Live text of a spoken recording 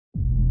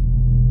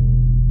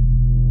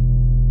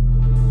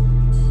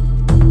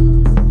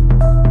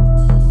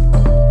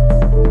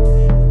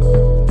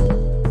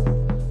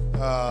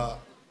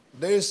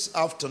This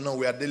afternoon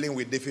we are dealing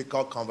with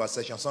difficult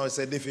conversations. Someone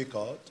say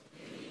difficult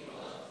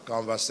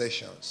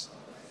conversations.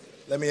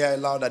 Let me hear it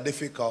louder.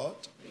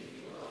 Difficult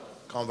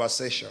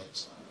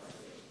conversations.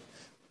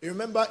 You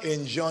remember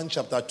in John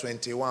chapter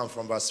 21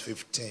 from verse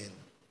 15,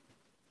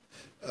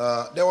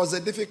 there was a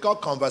difficult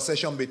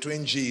conversation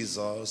between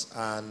Jesus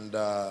and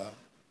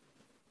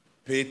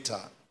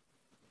Peter.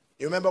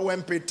 You remember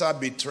when Peter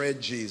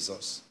betrayed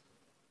Jesus,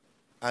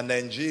 and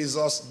then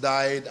Jesus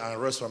died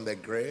and rose from the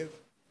grave,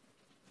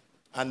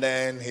 and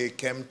then he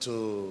came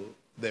to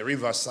the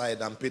riverside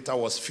and Peter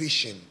was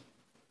fishing,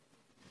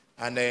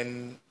 and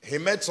then he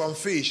met some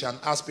fish and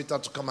asked Peter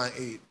to come and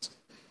eat.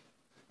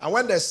 And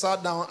when they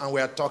sat down and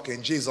were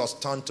talking, Jesus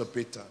turned to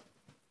Peter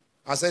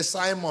and said,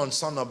 Simon,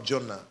 son of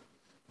Jonah,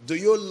 do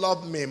you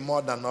love me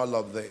more than all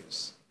of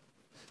this?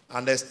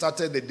 And they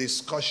started the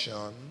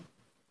discussion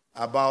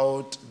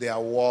about their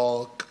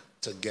walk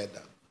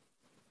together.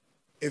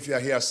 If you are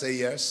here, say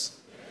yes.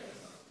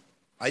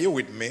 Are you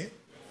with me?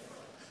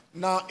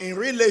 Now, in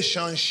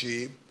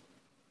relationship,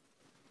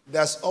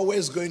 there's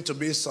always going to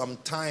be some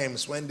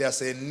times when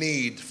there's a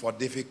need for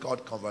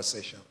difficult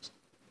conversations.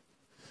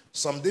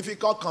 Some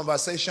difficult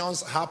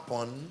conversations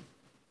happen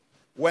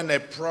when a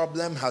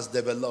problem has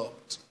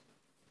developed.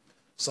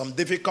 Some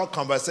difficult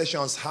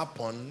conversations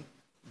happen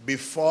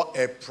before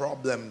a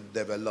problem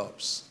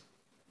develops.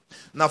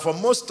 Now, for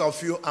most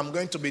of you, I'm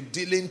going to be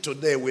dealing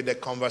today with a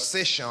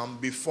conversation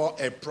before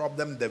a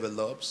problem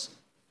develops.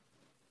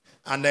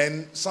 And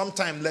then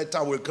sometime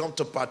later, we'll come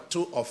to part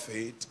 2 of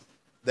it,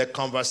 the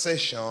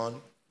conversation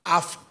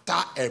after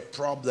a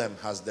problem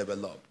has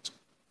developed.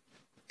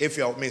 If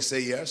you're with me,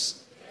 say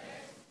yes.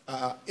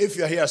 If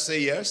you're here,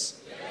 say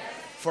yes.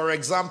 For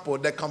example,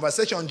 the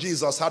conversation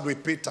Jesus had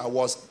with Peter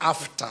was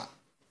after.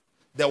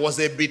 There was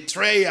a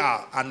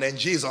betrayal, and then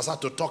Jesus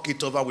had to talk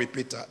it over with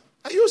Peter.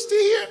 Are you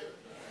still here?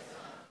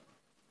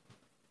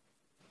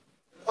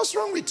 What's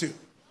wrong with you?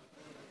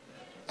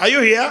 Are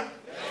you here?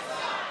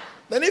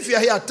 Then if you're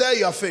here, tell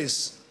your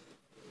face.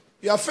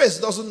 Your face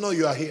doesn't know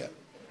you are here.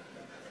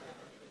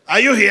 Are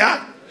you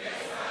here?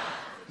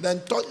 Then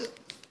talk.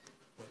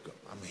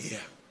 I'm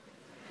here.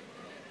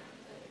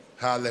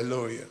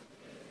 Hallelujah.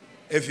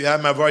 If you hear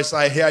my voice,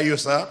 I hear you,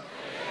 sir.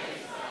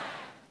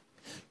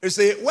 You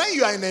see, when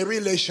you are in a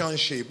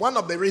relationship, one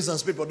of the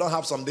reasons people don't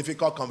have some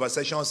difficult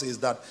conversations is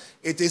that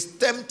it is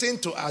tempting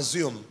to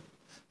assume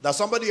that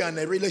somebody you're in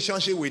a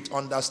relationship with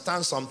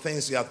understands some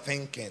things you are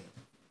thinking.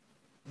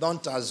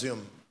 Don't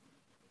assume.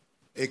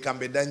 It can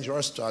be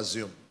dangerous to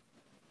assume.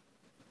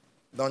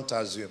 Don't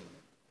assume.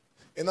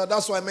 You know,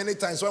 that's why many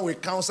times when we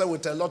counsel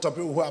with a lot of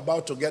people who are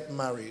about to get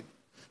married,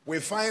 we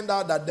find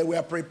out that they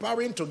were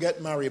preparing to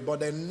get married,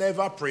 but they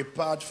never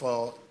prepared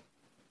for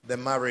the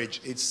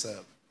marriage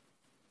itself.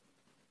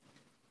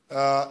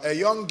 A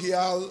young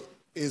girl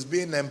is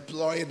being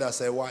employed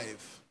as a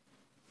wife.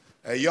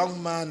 A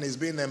young man is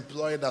being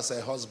employed as a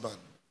husband.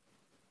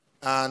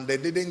 And they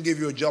didn't give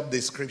you a job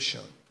description.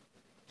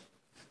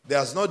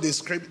 There's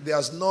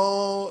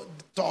no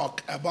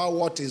talk about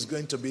what it's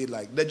going to be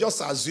like. They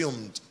just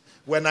assumed,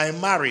 when I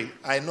marry,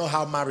 I know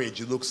how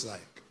marriage looks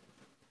like.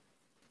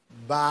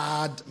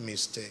 Bad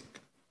mistake.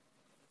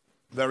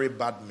 Very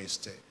bad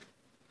mistake.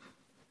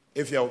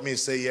 If you're with me,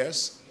 say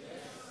yes.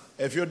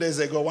 A few days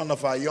ago, one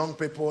of our young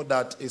people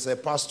that is a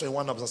pastor in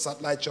one of the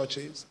satellite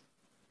churches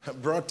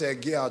brought a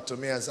girl to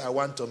me and said, I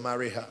want to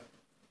marry her.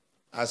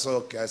 I said,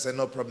 okay. I said,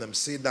 no problem.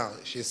 Sit down.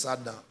 She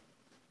sat down.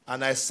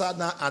 And I sat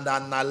down and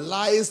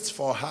analyzed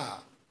for her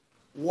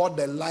what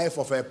the life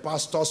of a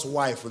pastor's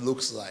wife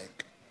looks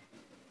like.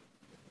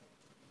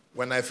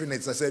 When I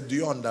finished, I said, do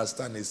you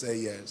understand? He said,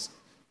 yes.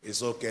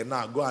 It's okay.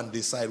 Now go and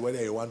decide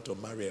whether you want to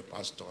marry a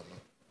pastor or not.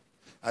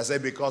 I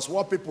said, because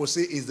what people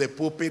see is the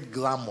pulpit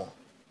glamour.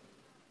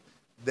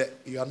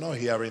 You are not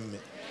hearing me.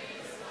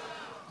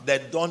 They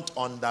don't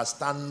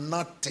understand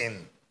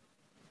nothing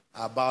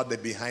about the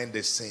behind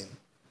the scene.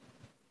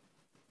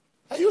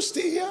 Are you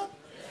still here?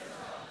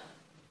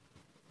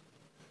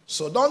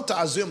 So don't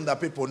assume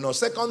that people know.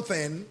 Second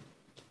thing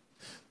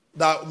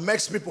that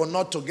makes people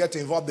not to get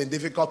involved in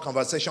difficult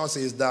conversations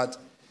is that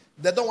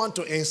they don't want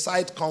to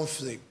incite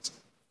conflict.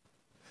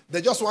 They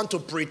just want to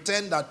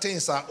pretend that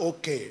things are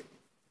okay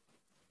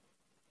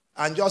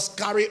and just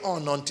carry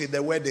on until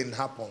the wedding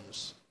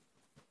happens.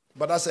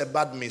 But that's a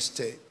bad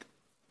mistake.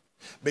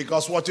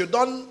 Because what you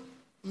don't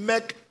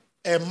make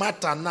a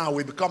matter now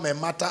will become a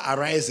matter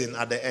arising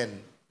at the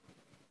end.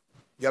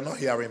 You're not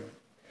hearing me.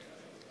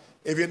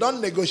 If you don't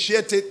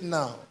negotiate it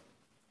now,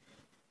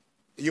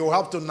 you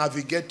have to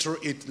navigate through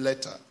it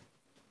later.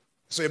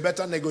 So you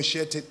better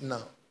negotiate it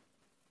now.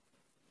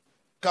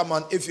 Come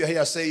on, if you're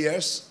here, say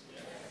yes.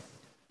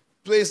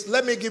 Please,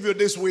 let me give you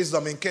this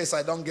wisdom in case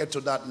I don't get to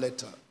that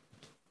later.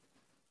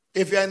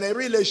 If you're in a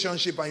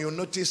relationship and you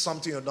notice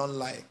something you don't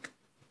like,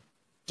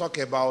 talk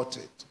about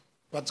it.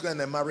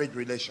 Particularly in a marriage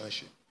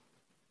relationship.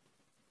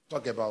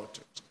 Talk about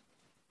it.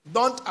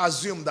 Don't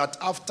assume that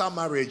after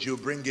marriage you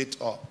bring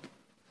it up.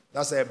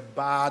 That's a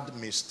bad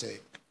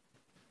mistake.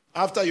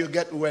 After you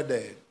get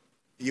wedded,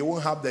 you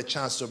won't have the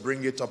chance to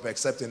bring it up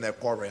except in a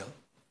quarrel.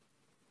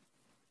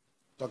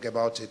 Talk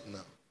about it now.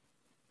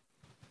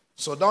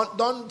 So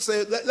don't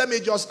say, let me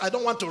just, I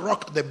don't want to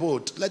rock the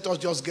boat. Let us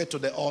just get to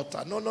the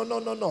altar.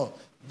 No.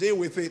 Deal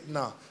with it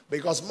now.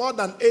 Because more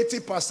than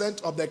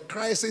 80% of the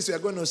crises you are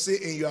going to see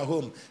in your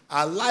home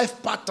are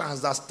life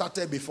patterns that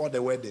started before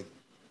the wedding.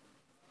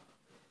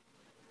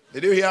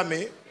 Did you hear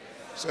me?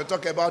 So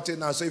talk about it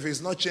now. So if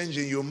it's not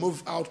changing, you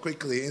move out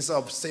quickly instead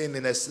of staying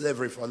in a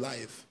slavery for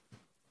life.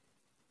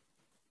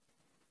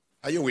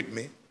 Are you with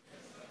me?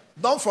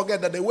 Don't forget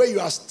that the way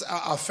you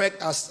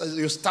affect as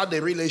you start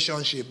the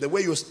relationship, the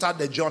way you start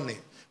the journey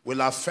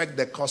will affect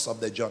the course of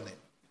the journey.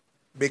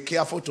 Be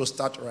careful to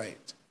start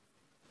right.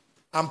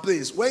 And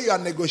please, when you are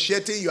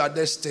negotiating your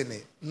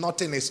destiny,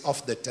 nothing is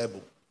off the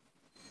table.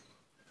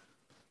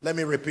 Let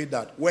me repeat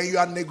that. When you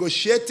are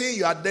negotiating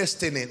your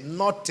destiny,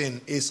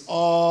 nothing is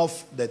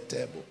off the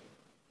table.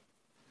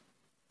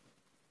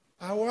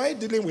 How are I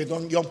dealing with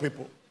young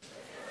people?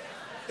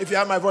 If you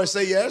have my voice,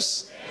 say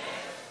yes.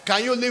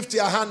 Can you lift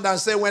your hand and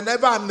say,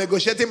 whenever I'm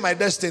negotiating my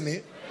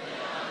destiny,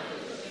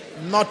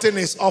 nothing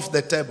is off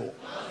the table.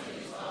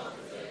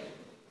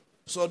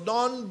 So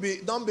don't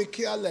be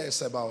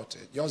careless about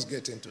it. Just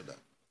get into that.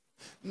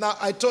 Now,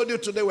 I told you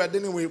today we're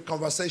dealing with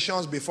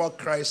conversations before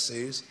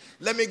crisis.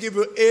 Let me give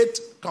you 8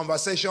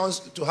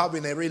 conversations to have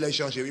in a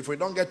relationship. If we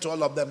don't get to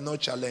all of them, no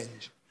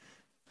challenge.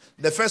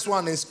 The first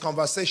one is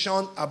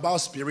conversation about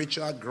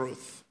spiritual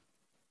growth.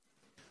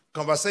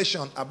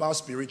 Conversation about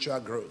spiritual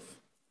growth.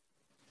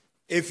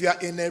 If you are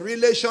in a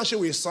relationship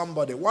with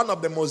somebody, one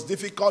of the most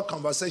difficult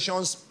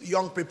conversations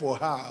young people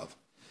have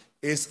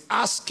is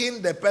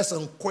asking the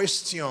person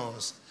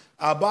questions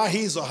about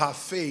his or her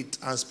faith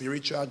and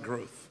spiritual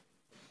growth.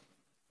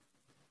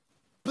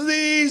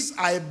 Please,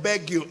 I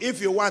beg you, if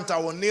you want, I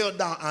will kneel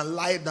down and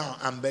lie down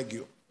and beg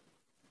you.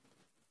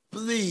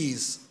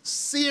 Please,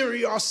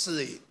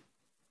 seriously,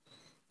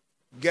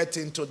 get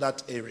into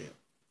that area.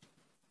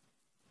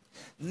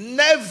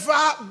 Never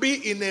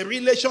be in a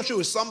relationship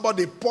with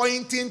somebody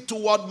pointing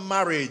toward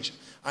marriage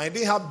and you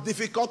didn't have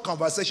difficult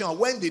conversation.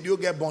 When did you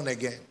get born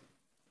again?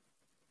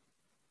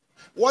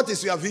 What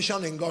is your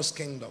vision in God's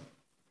kingdom?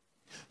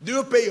 Do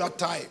you pay your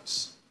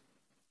tithes?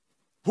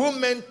 Who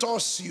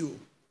mentors you?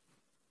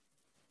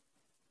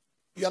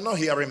 You are not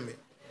hearing me.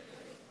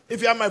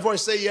 If you have my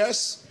voice, say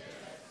yes.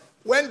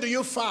 When do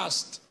you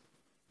fast?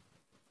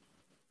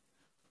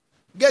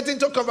 Get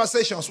into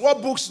conversations.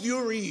 What books do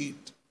you read?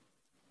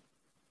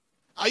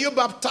 Are you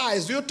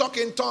baptized? Do you talk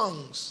in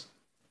tongues?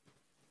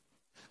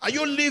 Are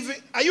you living?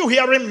 Are you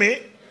hearing me?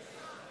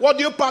 What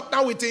do you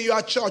partner with in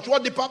your church?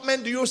 What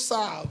department do you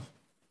serve?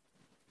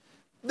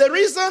 The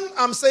reason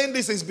I'm saying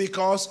this is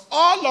because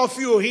all of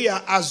you here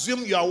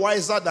assume you are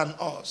wiser than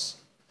us.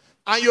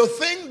 And you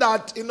think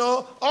that,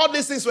 all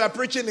these things we are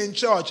preaching in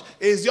church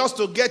is just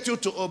to get you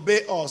to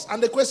obey us.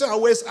 And the question I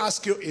always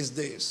ask you is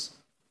this.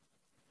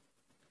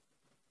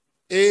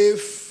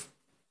 If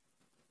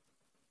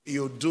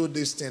you do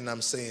this thing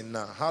I'm saying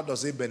now, how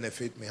does it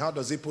benefit me? How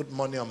does it put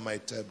money on my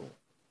table,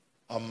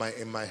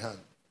 in my hand?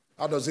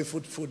 How does it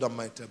put food on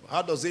my table?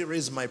 How does it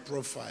raise my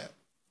profile?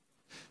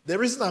 The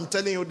reason I'm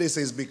telling you this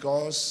is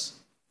because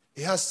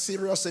it has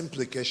serious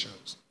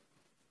implications.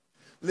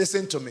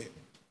 Listen to me.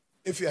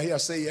 If you're here,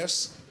 say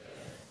yes.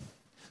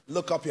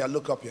 Look up here,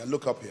 look up here,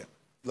 look up here,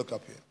 look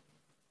up here.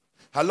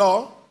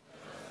 Hello?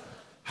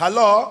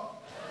 Hello?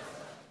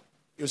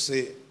 You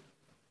see,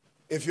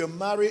 if you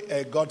marry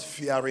a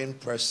God-fearing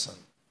person,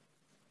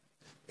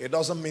 it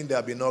doesn't mean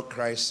there'll be no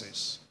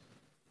crisis.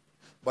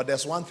 But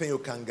there's one thing you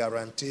can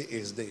guarantee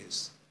is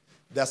this.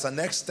 There's an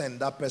extent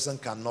that person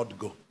cannot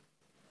go.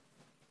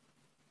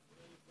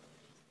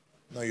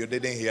 No, you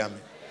didn't hear me.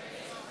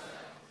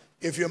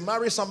 If you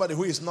marry somebody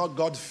who is not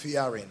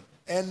God-fearing,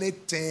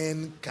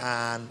 anything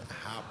can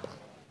happen.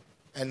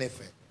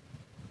 Anything.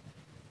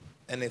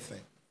 Anything.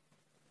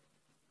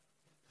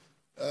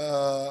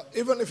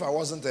 Even if I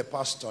wasn't a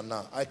pastor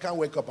now, I can't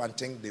wake up and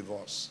think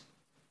divorce.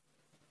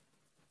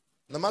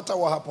 No matter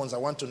what happens, I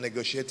want to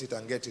negotiate it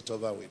and get it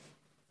over with.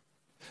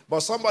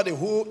 But somebody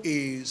who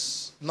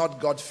is not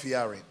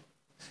God-fearing,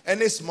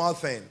 any small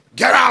thing,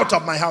 get out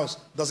of my house.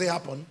 Does it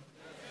happen?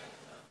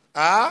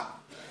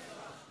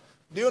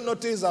 Do you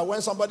notice that when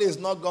somebody is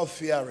not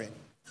God-fearing,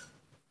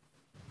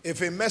 if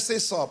he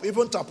messes up,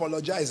 even to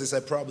apologize is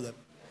a problem?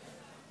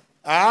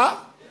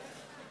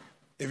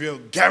 If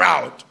you get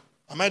out,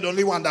 am I the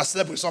only one that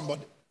slept with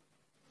somebody?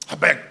 I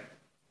beg.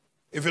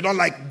 If you don't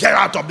like, get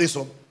out of this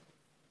home.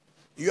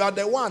 You are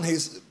the one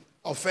he's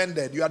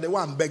offended. You are the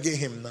one begging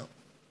him now.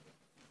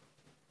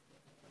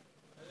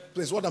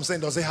 Please, what I'm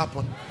saying, does it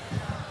happen?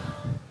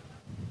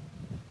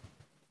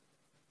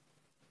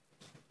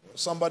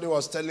 Somebody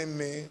was telling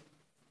me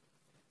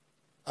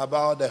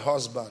about the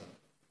husband.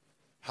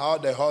 How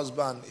the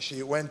husband,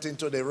 she went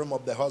into the room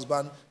of the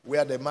husband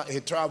where he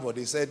traveled.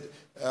 He said,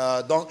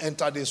 don't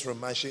enter this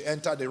room. And she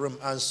entered the room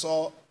and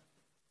saw,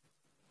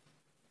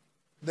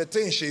 the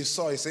thing she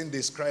saw is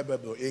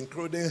indescribable,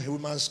 including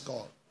human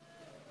skull.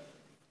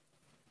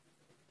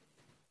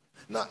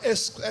 Now,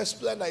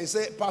 explain that. He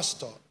said,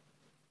 Pastor,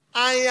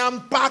 I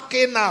am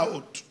packing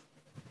out.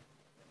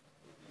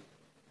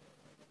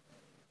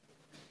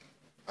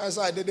 I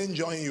said, I didn't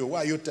join you. Why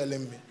are you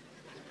telling me?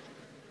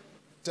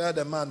 Tell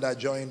the man that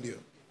joined you.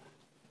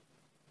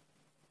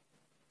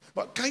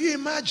 But can you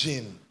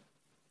imagine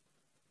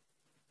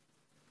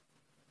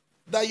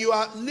that you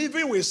are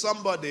living with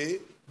somebody,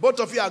 both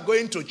of you are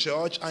going to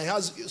church, and he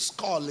has a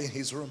skull in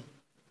his room?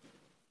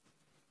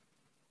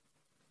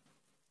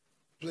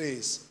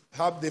 Please,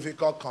 have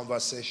difficult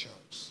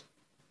conversations.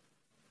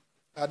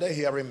 Are they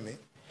hearing me?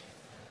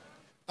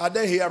 Are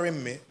they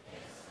hearing me?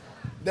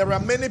 There are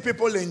many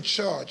people in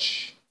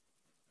church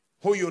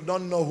who you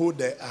don't know who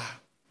they are.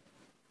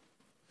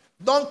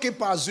 Don't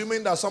keep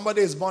assuming that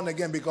somebody is born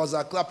again because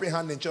they're clapping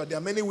hands in church. There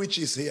are many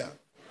witches here.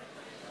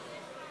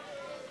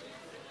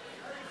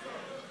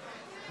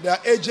 They are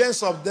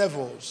agents of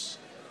devils.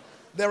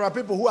 There are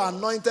people who are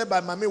anointed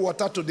by Mami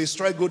Water to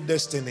destroy good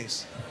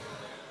destinies.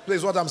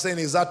 Please, what I'm saying,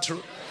 is that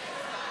true?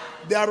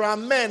 There are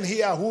men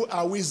here who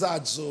are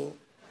wizards. So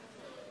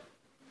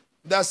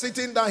they're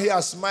sitting down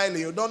here smiling.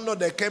 You don't know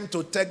they came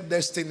to take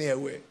destiny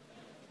away.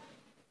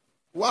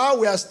 While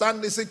we are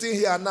sitting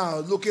here now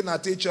looking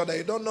at each other,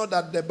 you don't know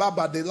that the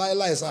Baba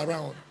Delilah is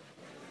around.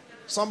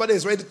 Somebody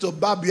is ready to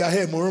barb your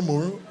hair. Muru,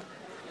 muru.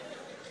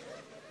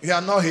 You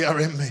are not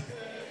hearing me.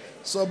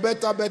 So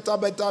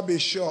better be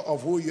sure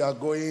of who you are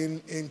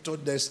going into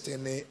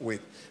destiny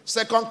with.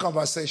 Second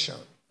conversation.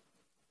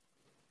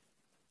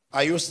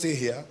 Are you still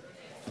here?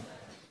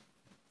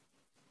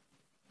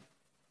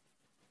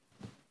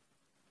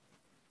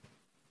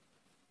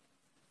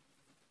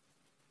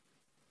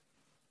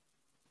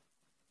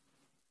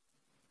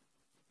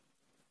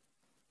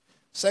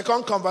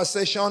 Second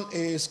conversation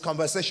is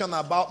conversation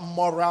about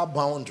moral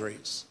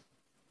boundaries.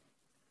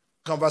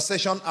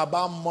 Conversation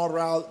about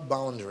moral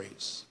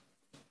boundaries.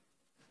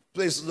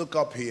 Please look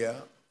up here.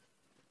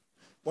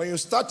 When you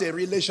start a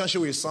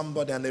relationship with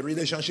somebody and the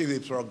relationship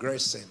is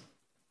progressing,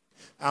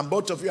 and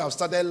both of you have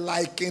started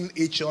liking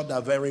each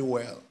other very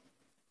well,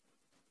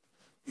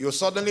 you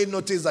suddenly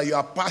notice that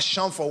your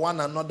passion for one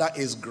another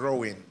is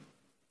growing.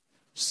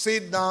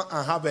 Sit down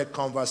and have a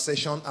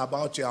conversation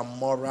about your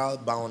moral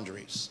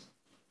boundaries.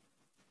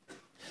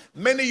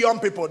 Many young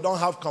people don't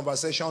have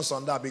conversations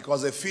on that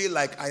because they feel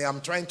like I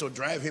am trying to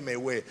drive him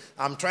away.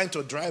 I'm trying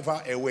to drive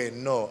her away.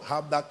 No,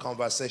 have that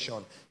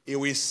conversation. It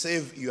will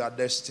save your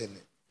destiny.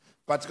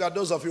 Particularly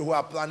those of you who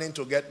are planning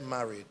to get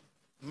married.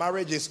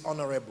 Marriage is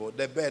honorable,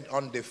 the bed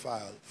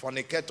undefiled.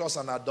 Fornicators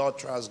and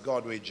adulterers,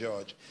 God will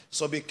judge.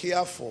 So be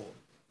careful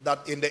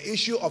that in the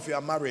issue of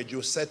your marriage,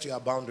 you set your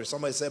boundary.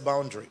 Somebody say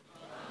boundary.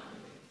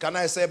 Can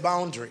I say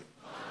boundary?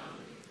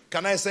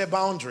 Can I say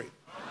boundary?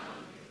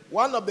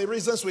 One of the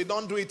reasons we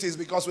don't do it is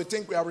because we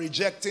think we are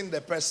rejecting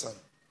the person.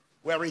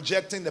 We are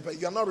rejecting the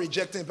person. You are not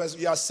rejecting the person.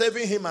 You are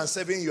saving him and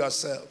saving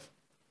yourself.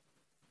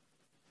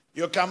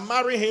 You can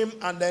marry him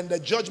and then the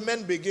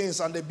judgment begins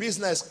and the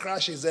business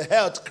crashes, the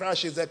health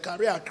crashes, the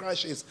career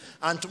crashes,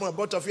 and tomorrow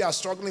both of you are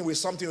struggling with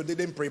something you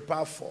didn't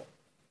prepare for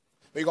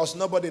because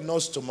nobody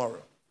knows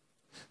tomorrow.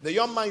 The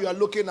young man you are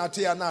looking at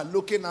here now,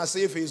 looking as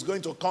if he's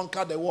going to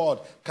conquer the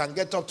world, can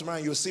get up tomorrow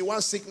and you see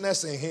one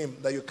sickness in him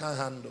that you can't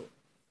handle.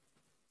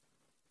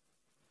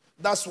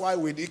 That's why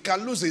he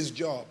can lose his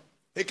job.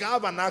 He can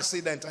have an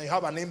accident and you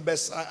have an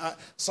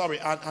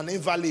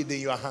invalid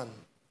in your hand.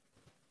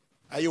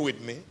 Are you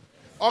with me?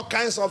 All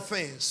kinds of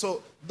things.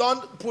 So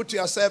don't put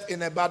yourself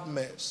in a bad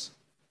mess.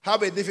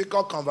 Have a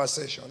difficult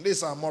conversation.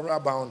 These are moral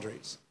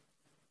boundaries.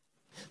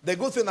 The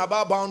good thing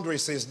about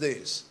boundaries is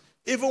this.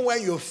 Even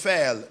when you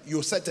fail,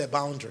 you set a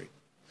boundary.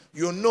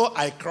 You know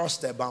I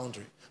crossed a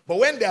boundary. But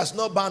when there's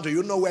no boundary,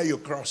 you know where you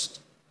crossed.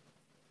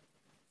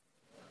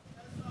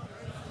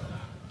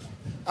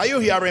 Are you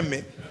hearing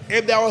me?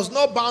 If there was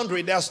no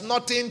boundary, there's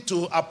nothing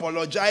to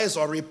apologize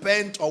or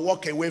repent or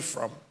walk away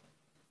from.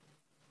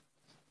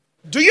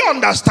 Do you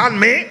understand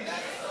me?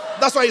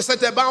 That's why you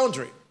set a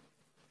boundary.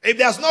 If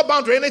there's no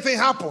boundary, anything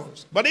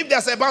happens. But if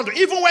there's a boundary,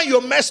 even when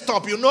you messed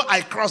up, you know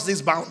I crossed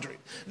this boundary.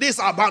 This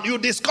are bound. You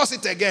discuss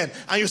it again.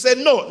 And you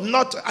say, no,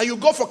 not. And you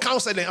go for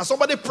counseling. And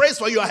somebody prays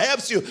for you and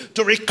helps you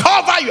to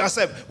recover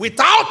yourself.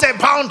 Without a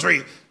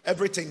boundary,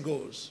 everything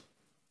goes.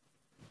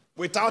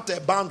 Without a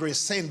boundary,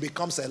 sin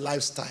becomes a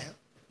lifestyle.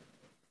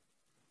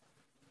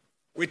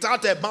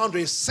 Without a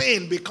boundary,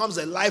 sin becomes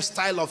a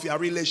lifestyle of your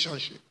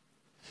relationship.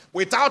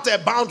 Without a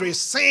boundary,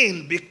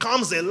 sin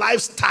becomes a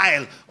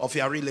lifestyle of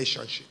your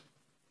relationship.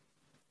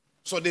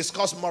 So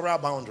discuss moral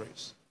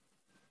boundaries.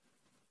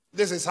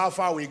 This is how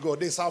far we go.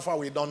 This is how far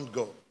we don't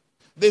go.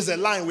 This is a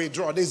line we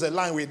draw. This is a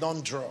line we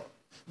don't draw.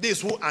 This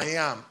is who I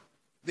am.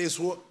 This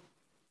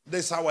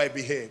is how I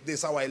behave. This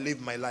is how I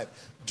live my life.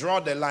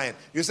 Draw the line.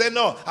 You say,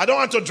 no, I don't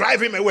want to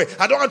drive him away.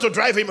 I don't want to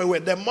drive him away.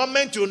 The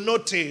moment you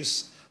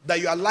notice that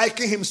you are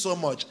liking him so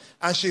much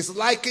and she's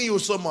liking you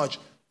so much,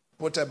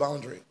 put a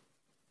boundary.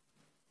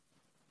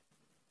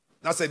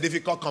 That's a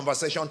difficult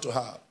conversation to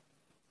have.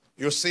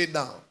 You sit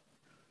down.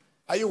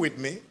 Are you with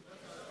me?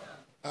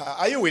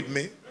 Are you with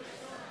me?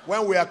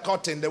 When we are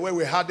cutting, the way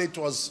we had it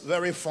was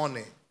very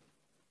funny.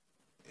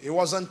 It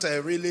wasn't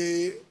a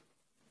really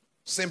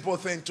simple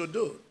thing to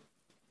do.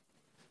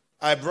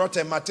 I brought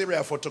a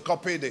material,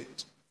 photocopied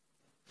it.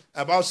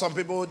 about some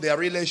people, their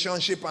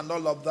relationship and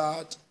all of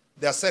that,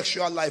 their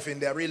sexual life in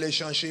their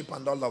relationship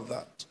and all of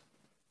that.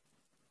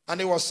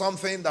 And it was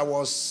something that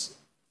was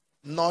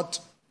not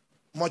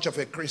much of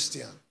a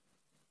Christian.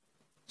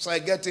 So I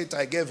get it,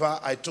 I gave her,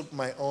 I took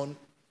my own,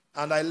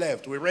 and I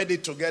left. We read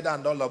it together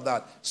and all of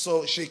that.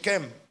 So she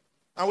came,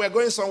 and we were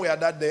going somewhere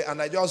that day,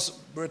 and I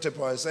just brought it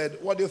up. I said,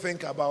 what do you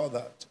think about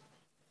that?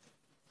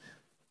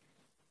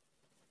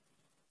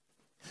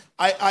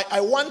 I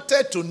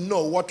wanted to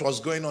know what was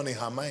going on in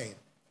her mind.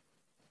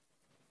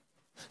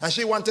 And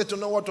she wanted to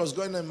know what was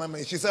going on in my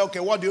mind. She said, okay,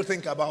 what do you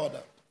think about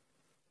that?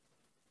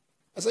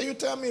 I said, you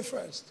tell me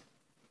first.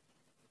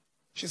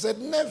 She said,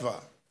 never.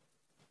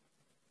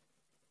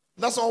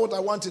 That's not what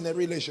I want in a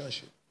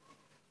relationship.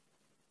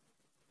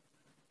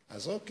 I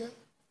said, okay.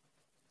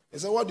 He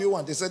said, what do you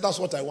want? He said, that's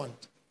what I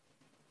want.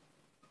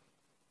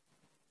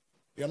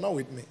 You're not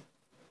with me.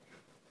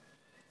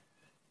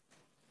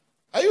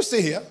 Are you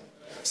still here?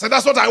 He said,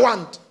 that's what I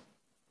want.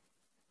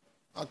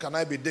 How can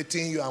I be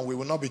dating you and we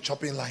will not be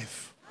chopping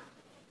life?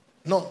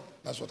 No,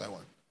 that's what I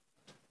want.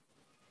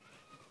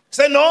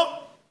 Say no.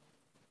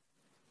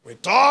 We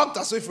talked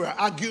as if we were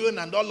arguing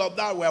and all of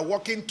that. We were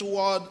walking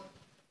toward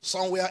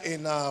somewhere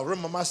in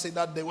Mama said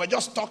that they were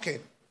just talking.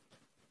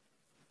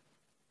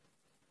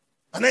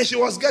 And then she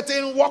was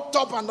getting worked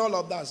up and all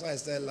of that. So I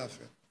started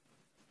laughing.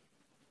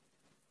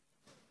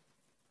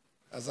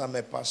 As I'm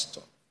a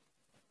pastor,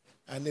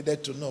 I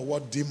needed to know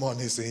what demon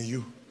is in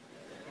you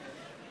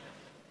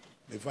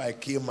before I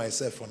kill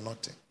myself for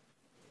nothing.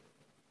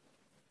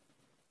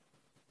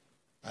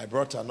 I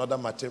brought another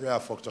material I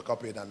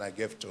photocopied and I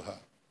gave to her.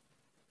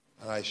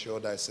 And I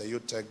showed her, I said, you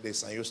take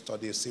this and you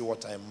study, see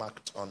what I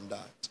marked on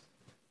that.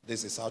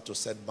 This is how to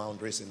set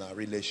boundaries in our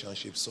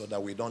relationship so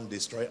that we don't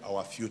destroy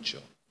our future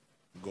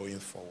going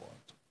forward.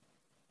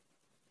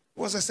 It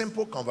was a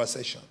simple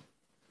conversation,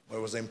 but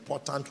it was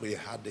important we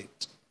had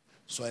it.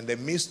 So in the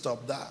midst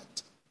of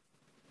that,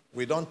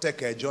 we don't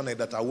take a journey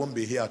that I won't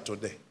be here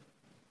today.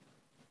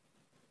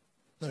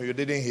 No, you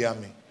didn't hear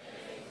me.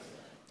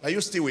 Are you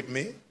still with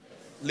me?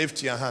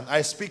 Lift your hand.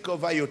 I speak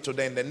over you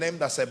today in the name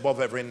that's above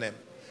every name.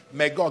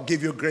 May God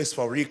give you grace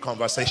for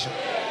reconversation.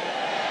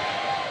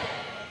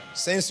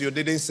 Since you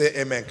didn't say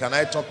amen, can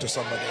I talk to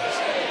somebody else?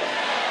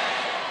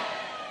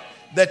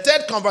 The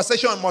third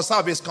conversation we must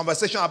have is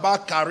conversation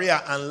about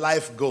career and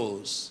life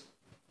goals.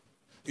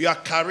 Your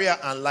career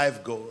and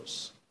life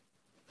goals.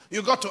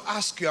 You got to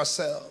ask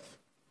yourself,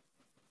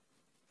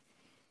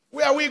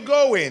 where are we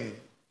going?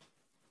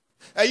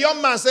 A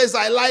young man says,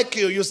 I like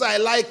you. You say, I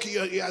like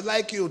you. I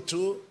like you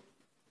too.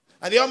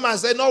 And the young man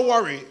said, no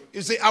worry.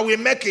 You say, I will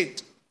make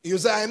it. You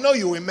say, I know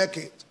you will make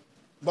it.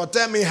 But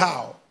tell me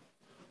how.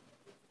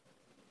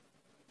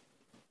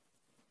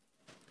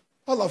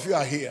 All of you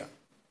are here.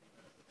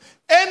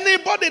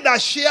 Anybody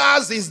that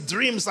shares his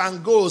dreams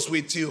and goals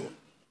with you,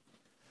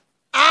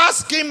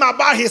 ask him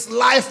about his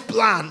life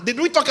plan. Did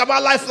we talk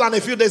about life plan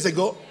a few days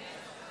ago?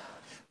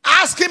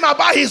 Ask him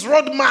about his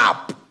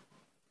roadmap.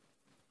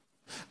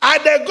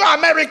 They go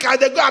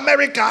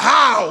America.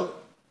 How?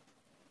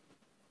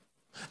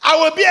 I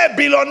will be a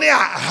billionaire.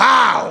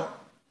 How?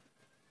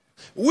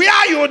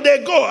 Where you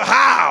they go?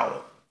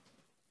 How?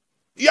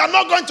 You are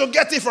not going to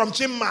get it from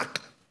Chimmak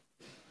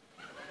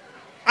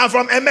and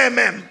from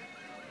MMM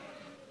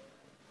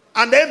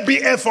and then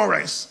BA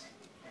Forest.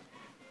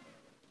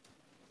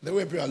 The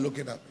way people are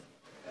looking at me.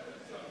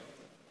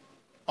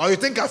 Or you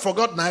think I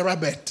forgot Naira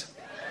Bet?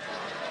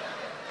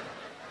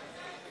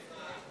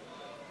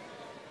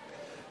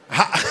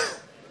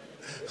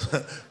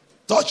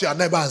 Touch your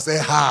neighbor and say,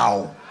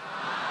 how?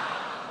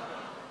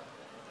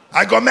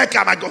 I go make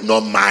him, I go,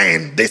 no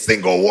mind. This thing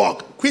go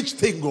walk. Which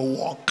thing go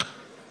walk?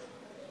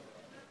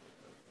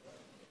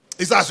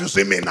 It's as you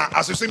see me now.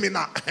 As you see me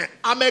now.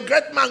 I'm a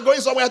great man going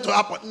somewhere to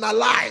happen. Nah,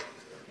 lie.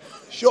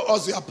 Show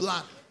us your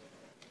plan.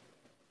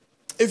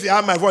 If you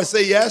have my voice,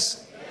 say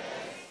yes.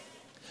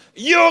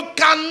 You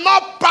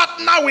cannot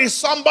partner with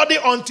somebody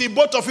until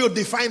both of you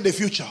define the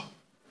future.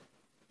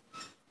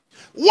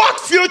 What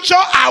future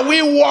are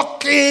we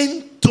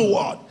working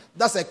toward?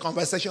 That's a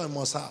conversation we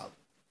must have.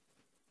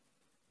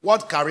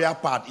 What career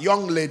path?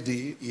 Young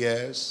lady,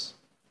 yes.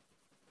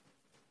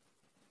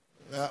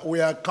 We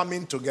are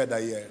coming together,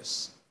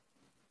 yes.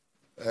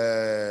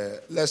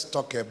 Let's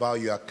talk about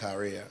your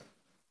career.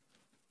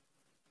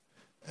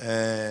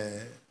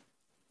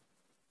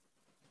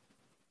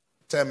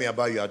 Tell me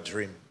about your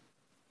dream.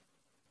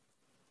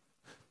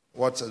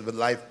 What's the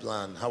life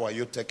plan? How are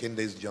you taking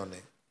this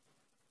journey?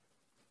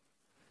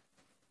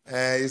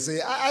 You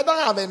say, I don't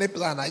have any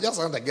plan. I just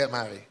want to get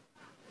married.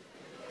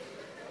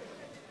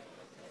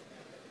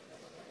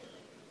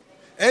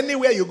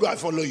 Anywhere you go, I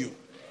follow you.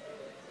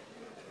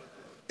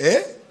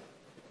 Eh?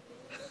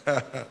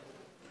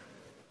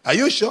 Are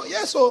you sure?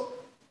 Yes, so.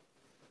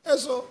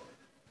 Yes, so.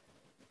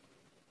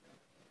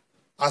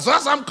 As far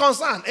as I'm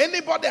concerned,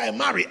 anybody I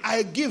marry,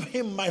 I give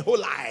him my whole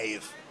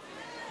life.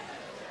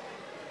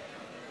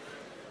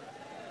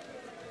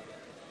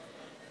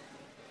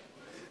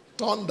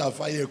 Thunder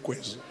fire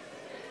question.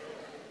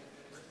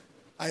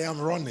 I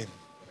am running.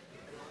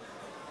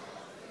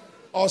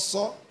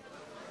 Also,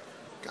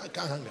 can't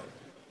handle it.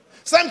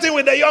 Same thing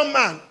with the young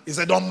man. He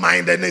said, don't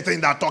mind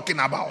anything they're talking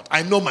about.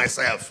 I know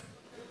myself.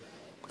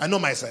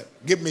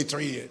 Give me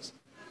 3 years.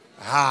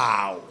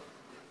 How?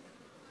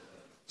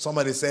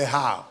 Somebody say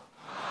how?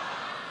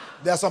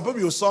 There are some people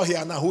you saw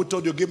here now who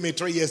told you, give me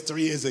 3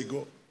 years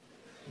ago.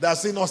 They are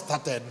still not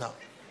started now.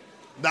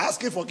 They're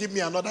asking for give me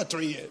another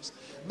 3 years.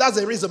 That's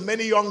the reason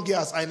many young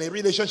girls are in a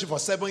relationship for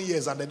 7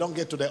 years and they don't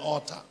get to the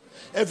altar.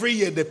 Every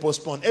year they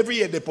postpone.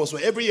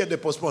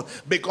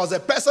 Because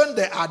the person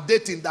they are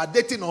dating, they're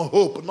dating on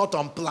hope, not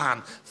on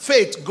plan.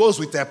 Faith goes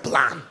with a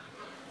plan.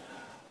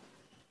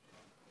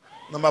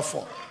 Number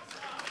 4.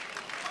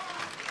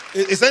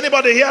 Is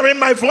anybody hearing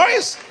my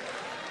voice?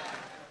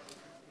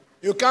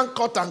 You can't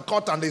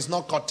cut and it's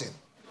not cutting.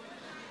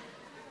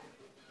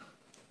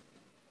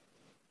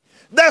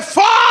 The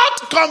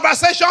fourth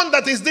conversation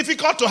that is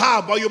difficult to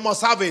have, but you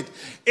must have it,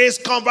 is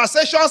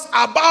conversations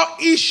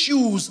about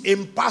issues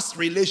in past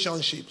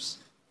relationships.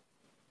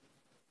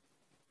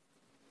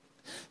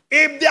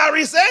 If there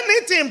is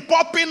anything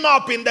popping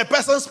up in the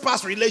person's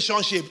past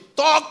relationship,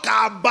 talk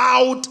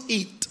about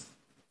it.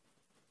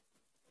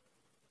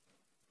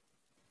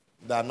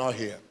 They are not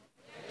here.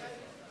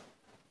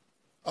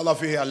 All of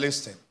you here are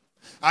listening.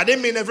 I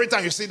didn't mean every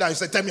time you sit down, you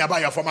say, tell me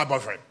about your former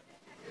boyfriend.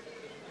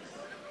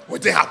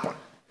 What did happen?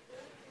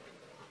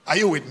 Are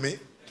you with me?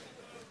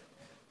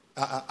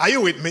 Are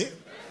you with me?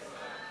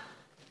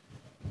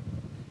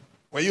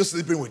 Were you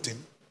sleeping with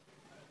him?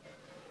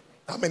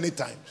 How many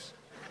times?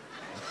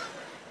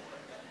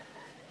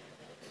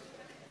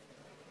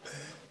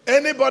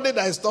 Anybody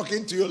that is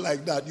talking to you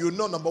like that, you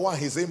know, number one,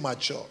 he's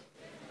immature.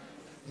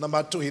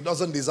 Number two, he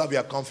doesn't deserve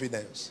your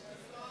confidence.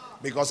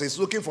 Because he's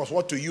looking for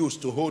what to use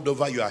to hold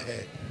over your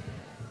head.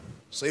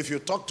 So if you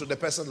talk to the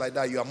person like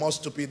that, you are more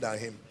stupid than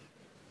him.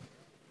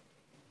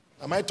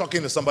 Am I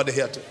talking to somebody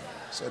here too?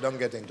 So don't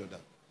get into that.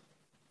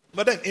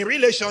 But then in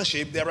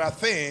relationship, there are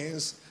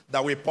things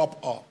that will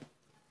pop up.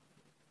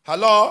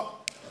 Hello?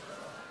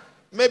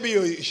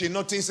 Maybe she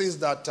notices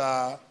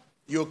that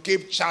you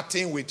keep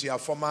chatting with your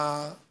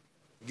former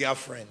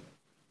girlfriend.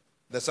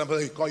 There's something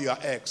you call your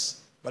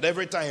ex. But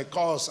every time he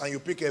calls and you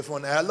pick a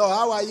phone, hello,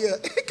 how are you?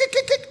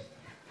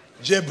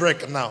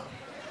 Jailbreak now.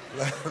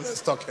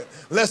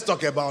 Let's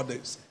talk about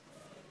this.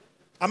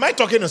 Am I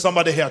talking to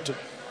somebody here too?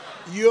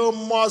 You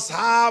must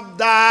have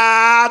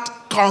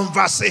that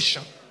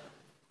conversation.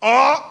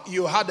 Or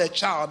you had a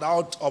child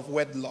out of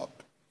wedlock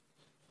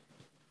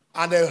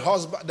and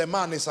the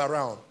man is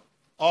around.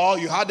 Or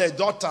you had a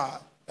daughter,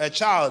 a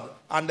child,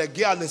 and the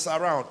girl is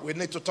around. We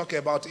need to talk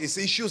about its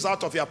issues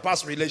out of your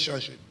past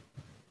relationship.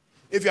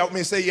 If you help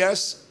me, say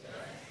yes.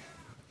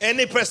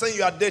 Any person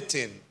you are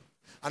dating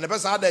and the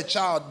person had a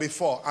child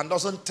before and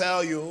doesn't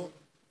tell you,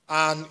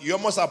 and you're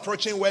almost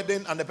approaching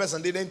wedding and the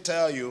person didn't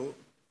tell you,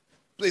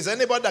 please,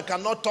 anybody that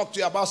cannot talk to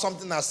you about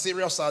something as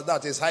serious as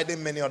that is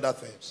hiding many other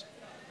things.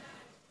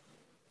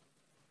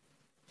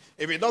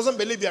 If he doesn't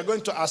believe you're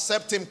going to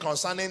accept him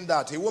concerning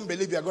that, he won't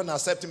believe you're going to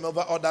accept him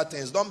over other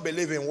things. Don't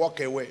believe him,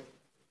 walk away.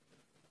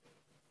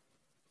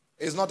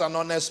 He's not an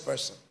honest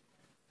person.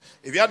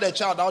 If you had a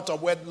child out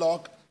of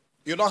wedlock,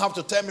 you don't have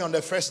to tell me on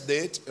the first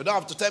date. You don't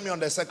have to tell me on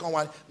the second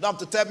one. You don't have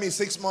to tell me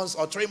 6 months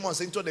or 3 months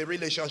into the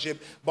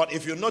relationship. But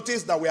if you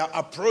notice that we are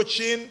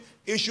approaching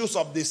issues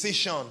of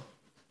decision,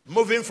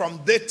 moving from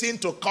dating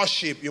to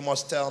courtship, you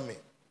must tell me.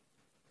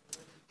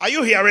 Are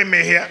you hearing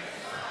me here?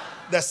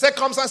 The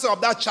circumstances of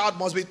that child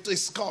must be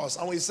discussed.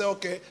 And we say,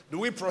 okay, do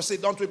we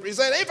proceed? Don't we proceed? He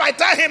said, if I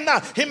tell him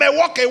now, he may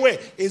walk away.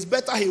 It's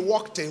better he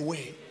walked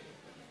away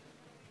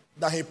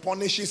than he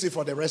punishes you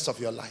for the rest of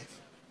your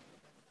life.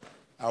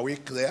 Are we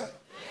clear?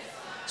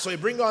 So you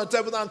bring on the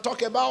table and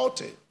talk about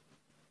it.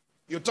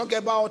 You talk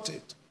about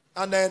it.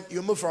 And then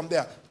you move from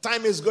there.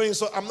 Time is going,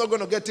 so I'm not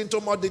going to get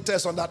into more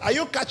details on that. Are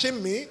you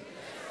catching me?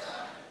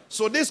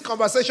 So these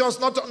conversations,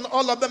 not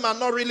all of them are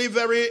not really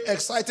very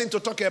exciting to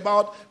talk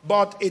about,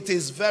 but it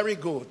is very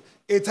good.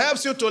 It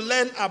helps you to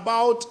learn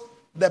about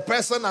the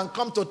person and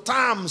come to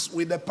terms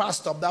with the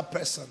past of that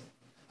person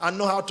and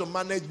know how to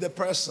manage the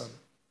person.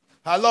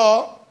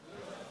 Hello?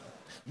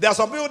 There are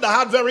some people that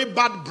had very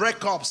bad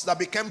breakups that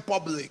became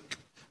public,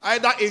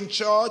 either in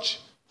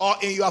church or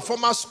in your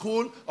former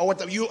school or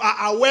whatever. You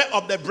are aware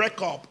of the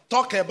breakup.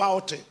 Talk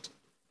about it.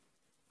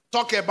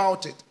 Talk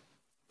about it.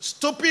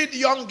 Stupid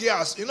young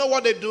girls, you know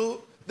what they do?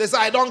 They say,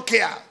 I don't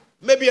care.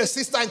 Maybe a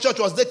sister in church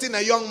was dating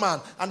a young man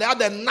and they had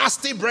a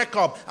nasty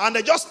breakup and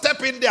they just step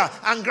in there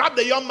and grab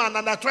the young man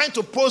and they're trying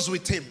to pose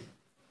with him.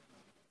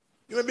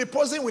 You may be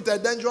posing with a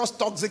dangerous,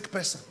 toxic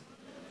person.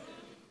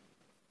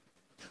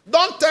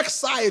 Don't take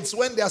sides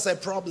when there's a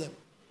problem.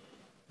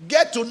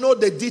 Get to know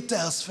the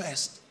details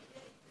first.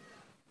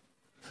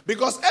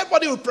 Because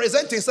everybody will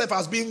present himself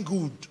as being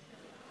good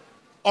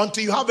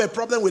until you have a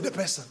problem with the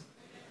person.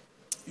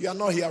 You are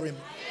not hearing me.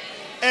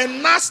 A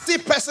nasty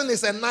person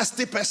is a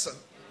nasty person.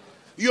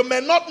 You may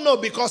not know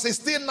because he's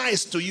still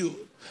nice to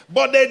you.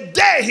 But the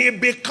day he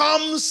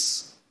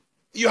becomes,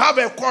 you have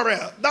a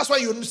quarrel. That's why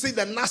you see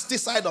the nasty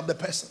side of the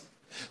person.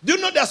 Do you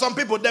know there are some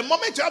people, the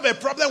moment you have a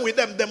problem with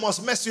them, they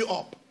must mess you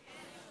up.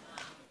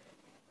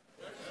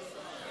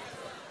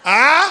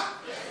 Ah?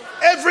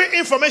 Every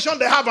information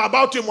they have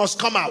about you must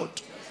come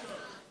out.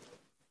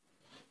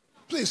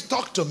 Please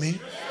talk to me.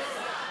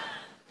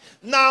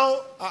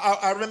 Now,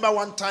 I remember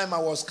one time I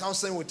was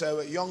counseling with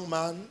a young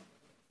man.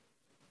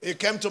 He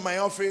came to my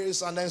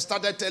office and then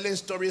started telling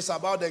stories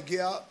about the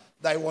girl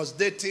that he was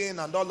dating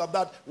and all of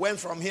that. Went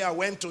from here,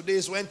 went to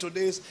this, went to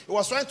this. He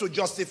was trying to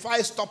justify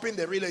stopping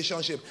the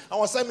relationship. And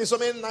was telling me so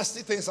many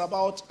nasty things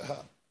about her.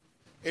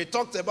 He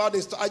talked about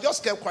this. I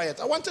just kept quiet.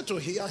 I wanted to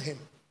hear him.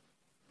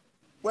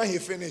 When he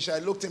finished, I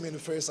looked him in the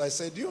face. I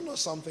said, do you know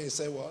something? He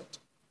said, what?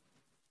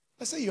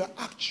 I said, you are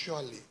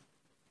actually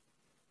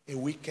a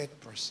wicked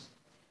person.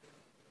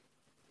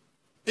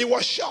 He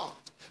was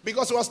shocked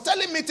because he was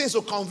telling me things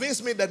to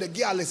convince me that the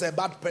girl is a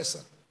bad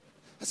person.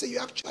 I said,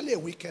 you're actually a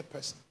wicked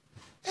person.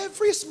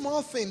 Every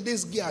small thing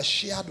this girl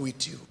shared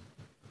with you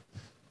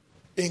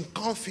in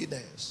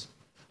confidence,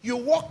 you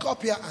walk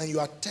up here and you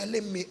are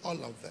telling me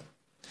all of them.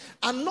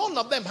 And none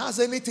of them has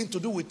anything to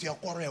do with your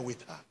quarrel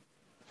with her.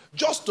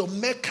 Just to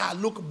make her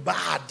look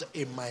bad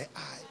in my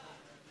eye.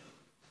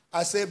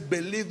 I said,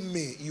 believe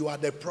me, you are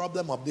the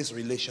problem of this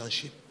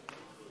relationship.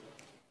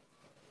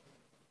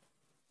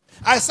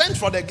 I sent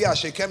for the girl.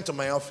 She came to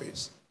my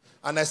office.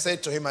 And I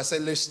said to him, I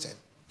said, listen,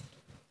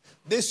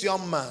 this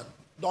young man,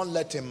 don't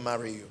let him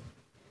marry you.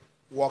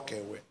 Walk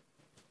away.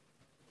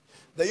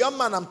 The young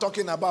man I'm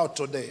talking about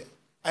today,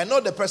 I know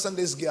the person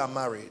this girl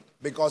married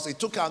because it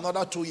took her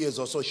another 2 years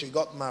or so she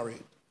got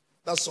married.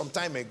 That's some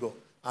time ago.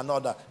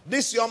 Another.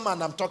 This young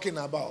man I'm talking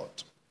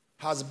about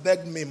has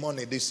begged me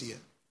money this year.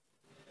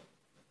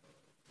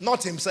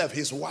 Not himself,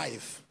 his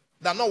wife.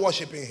 They're not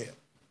worshiping here.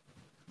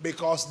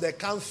 Because they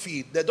can't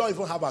feed. They don't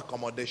even have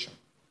accommodation.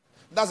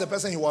 That's the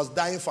person he was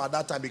dying for at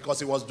that time because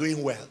he was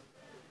doing well.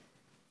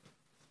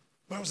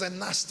 But he was a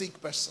nasty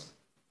person.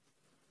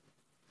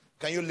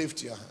 Can you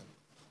lift your hand?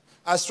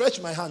 I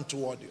stretch my hand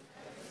toward you.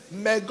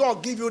 May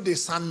God give you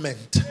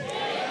discernment.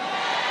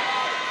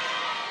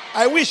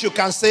 I wish you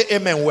can say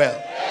amen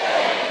well.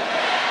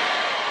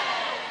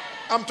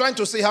 I'm trying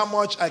to see how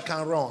much I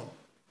can run.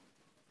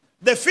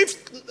 The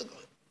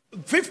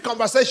fifth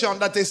conversation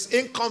that is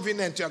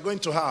inconvenient you are going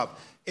to have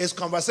is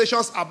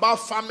conversations about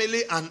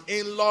family and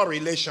in-law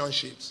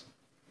relationships.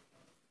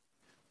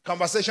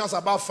 Conversations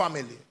about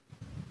family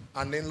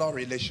and in-law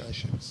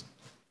relationships.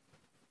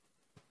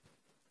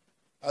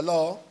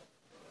 Hello?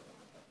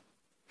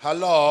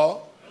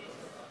 Hello?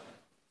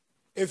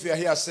 If you're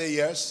here, say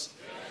yes.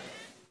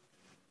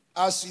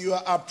 As you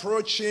are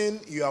approaching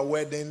your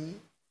wedding,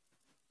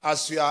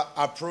 as you are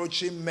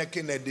approaching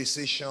making a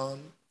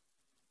decision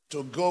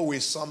to go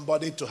with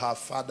somebody to her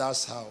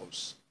father's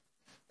house,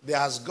 there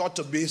has got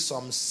to be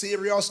some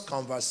serious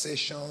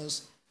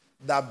conversations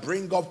that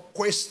bring up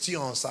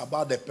questions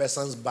about the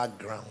person's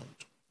background.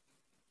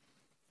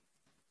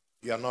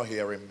 You are not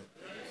hearing me.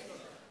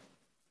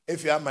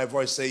 If you have my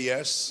voice, say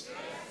yes.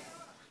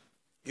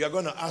 You are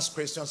going to ask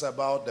questions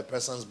about the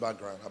person's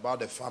background, about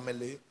the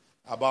family,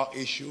 about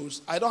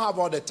issues. I don't have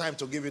all the time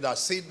to give you that.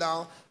 Sit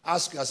down,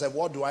 ask yourself,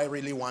 what do I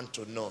really want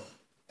to know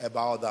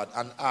about that?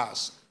 And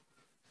ask.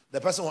 The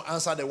person will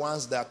answer the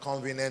ones they are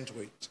convenient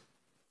with.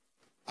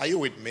 Are you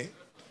with me?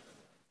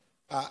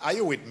 Are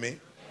you with me?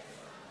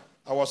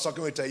 I was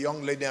talking with a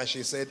young lady and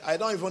she said, I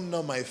don't even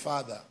know my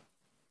father.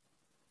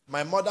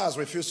 My mother has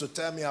refused to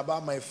tell me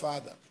about my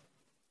father.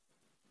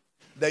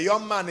 The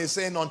young man is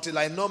saying, until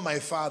I know my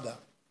father.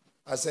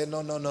 I said,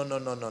 no.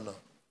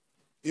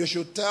 You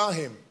should tell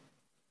him.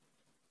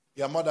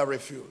 Your mother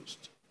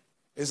refused.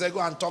 He said, go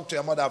and talk to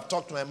your mother. I've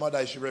talked to my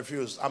mother. She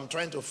refused. I'm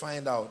trying to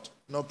find out.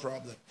 No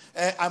problem.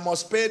 I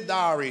must pay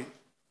dowry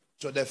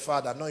to the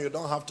father. No, you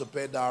don't have to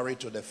pay dowry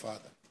to the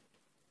father.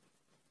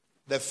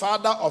 The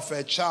father of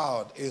a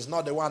child is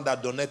not the one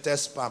that donated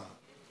sperm.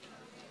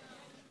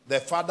 The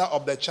father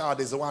of the child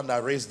is the one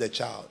that raised the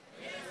child.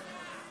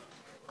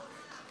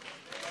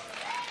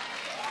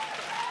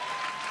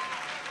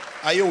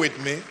 Are you with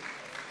me?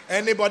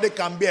 Anybody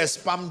can be a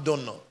sperm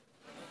donor.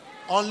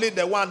 Only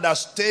the one that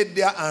stayed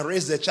there and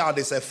raised the child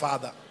is a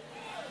father.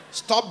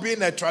 Stop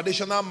being a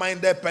traditional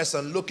minded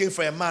person looking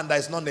for a man that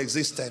is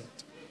non-existent.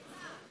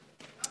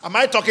 Am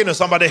I talking to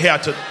somebody here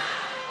today?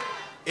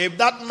 If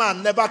that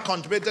man never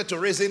contributed to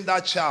raising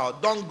that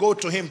child, don't go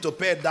to him to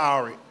pay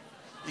dowry.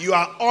 You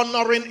are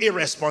honoring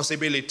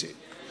irresponsibility.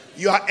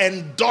 You are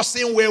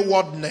endorsing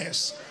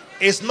waywardness.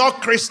 It's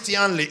not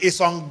Christianly,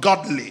 it's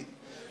ungodly.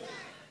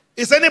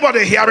 Is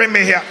anybody hearing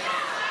me here?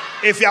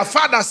 If your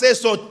father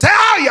says so,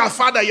 tell your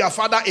father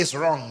is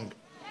wrong.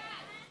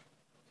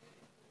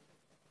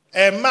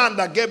 A man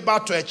that gave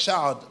birth to a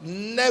child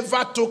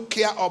never took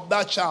care of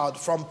that child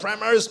from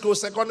primary school,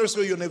 secondary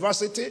school,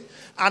 university,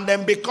 and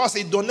then because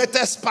he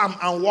donated sperm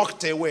and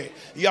walked away,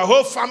 your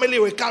whole family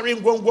will carry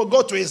him,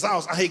 go to his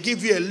house, and he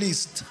give you a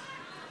list.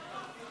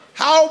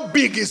 How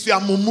big is your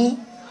mumu?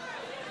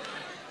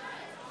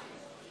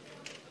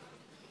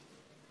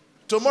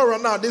 Tomorrow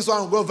now, this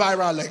one will go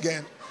viral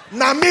again.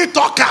 Now me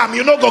talk him,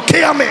 you know, go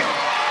kill me.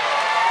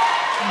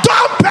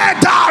 Don't pay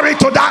dowry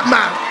to that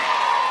man.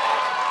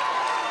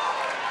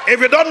 If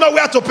you don't know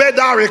where to pay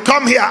dowry,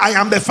 come here. I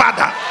am the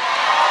father.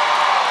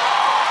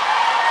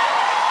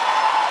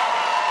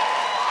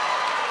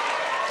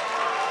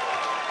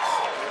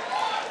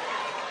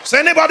 Is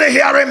anybody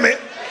hearing me?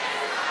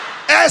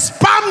 A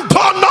sperm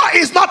donor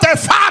is not a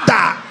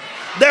father.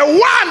 The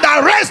one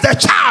that raised the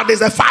child is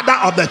the father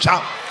of the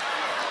child.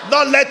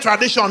 Don't let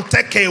tradition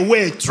take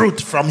away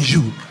truth from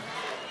you.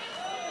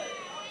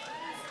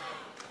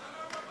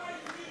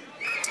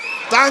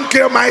 Thank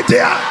you, my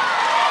dear.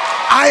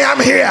 I am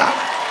here.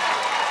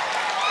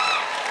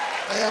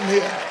 I am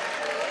here.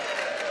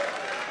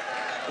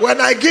 When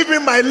I give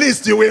you my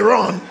list, you will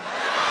run.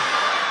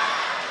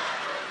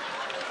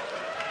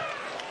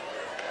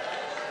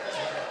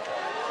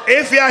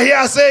 If you are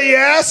here, say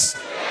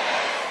yes.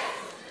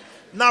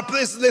 Now,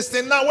 please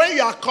listen. Now, when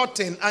you are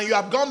cutting and you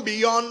have gone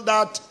beyond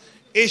that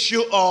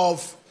issue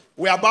of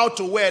we're about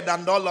to wed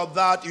and all of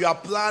that, you are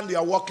planned, you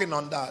are working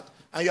on that,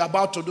 and you're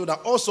about to do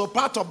that. Also,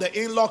 part of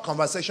the in-law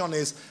conversation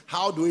is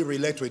how do we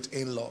relate with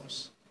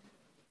in-laws?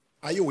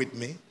 Are you with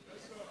me?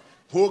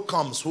 Who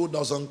comes, who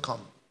doesn't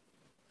come?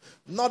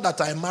 Not that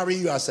I marry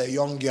you as a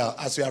young girl.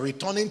 As you are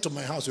returning to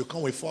my house, you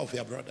come with 4 of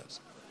your brothers.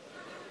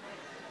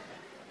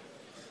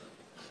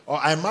 Or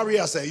I marry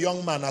as a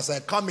young man. As I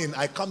come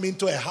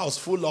into a house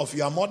full of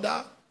your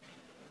mother,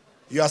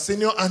 your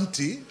senior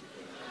auntie.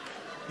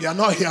 You are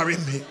not hearing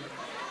me.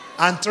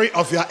 And 3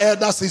 of your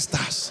elder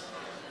sisters.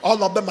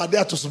 All of them are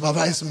there to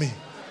supervise me.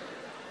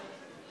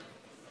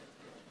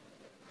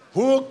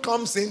 Who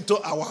comes into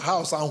our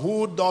house and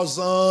who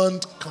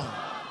doesn't come?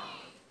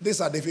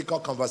 These are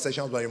difficult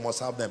conversations, but you must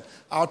have them.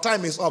 Our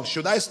time is up.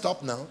 Should I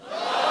stop now?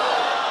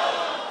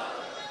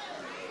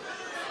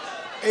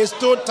 It's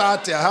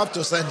 2:30. I have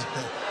to send you.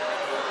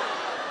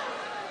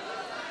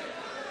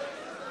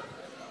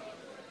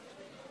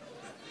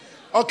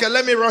 Okay,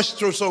 let me rush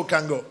through so we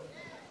can go.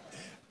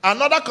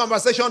 Another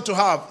conversation to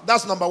have.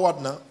 That's number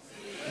what now?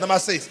 Number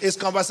 6 is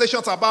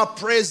conversations about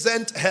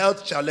present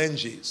health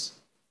challenges.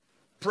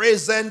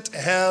 Present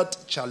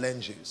health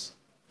challenges.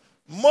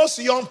 Most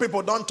young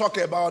people don't talk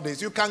about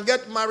this. You can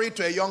get married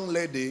to a young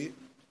lady.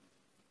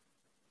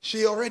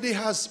 She already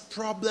has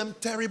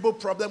terrible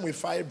problem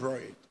with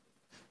fibroid.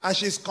 And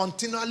she's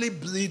continually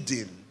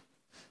bleeding.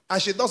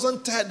 And she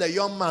doesn't tell the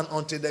young man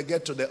until they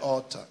get to the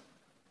altar.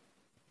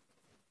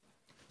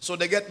 So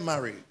they get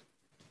married.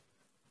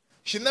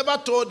 She never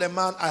told the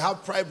man, I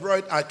have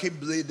fibroid, I keep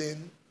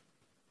bleeding.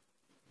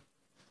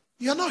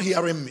 You're not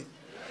hearing me.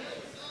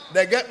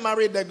 They get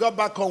married, they go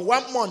back home.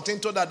 1 month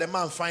into that, the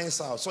man finds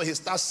out. So he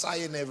starts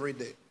sighing every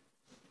day.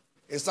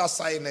 He starts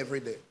sighing every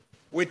day.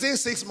 Within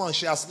 6 months,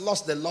 she has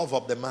lost the love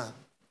of the man.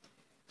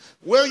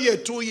 1 year,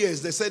 2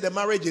 years, they say the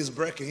marriage is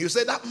breaking. You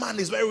say, that man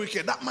is very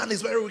wicked. That man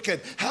is very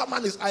wicked.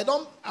 I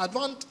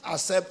don't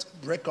accept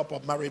breakup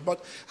of marriage,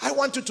 but I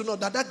want you to know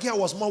that girl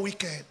was more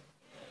wicked.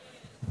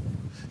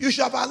 You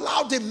should have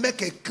allowed him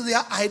make a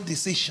clear-eyed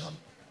decision.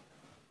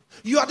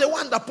 You are the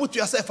one that put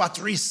yourself at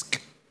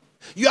risk.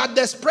 Your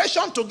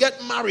desperation to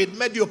get married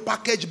made you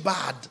package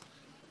bad.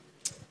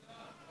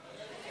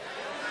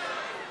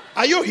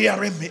 Are you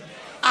hearing me?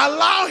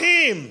 Allow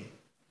him.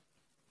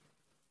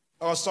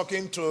 I was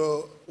talking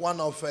to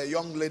one of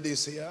young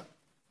ladies here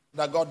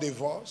that got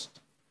divorced.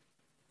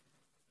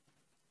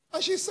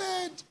 And she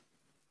said,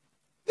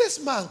 this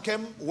man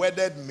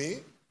wedded me.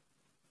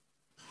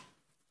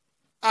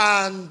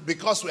 And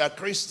because we are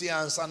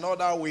Christians and all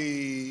that,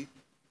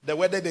 they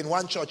wedded in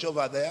one church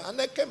over there. And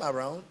they came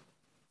around.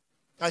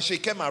 And she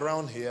came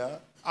around here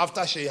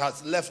after she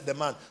has left the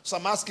man. So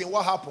I'm asking,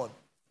 what happened?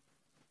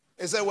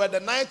 He said, well, the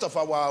night of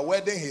our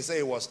wedding, he said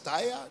he was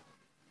tired.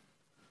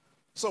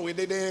 So we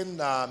didn't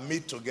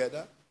meet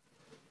together.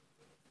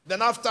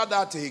 Then after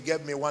that, he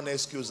gave me one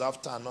excuse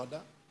after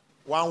another.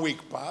 1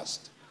 week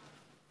passed.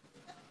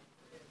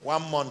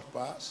 1 month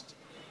passed.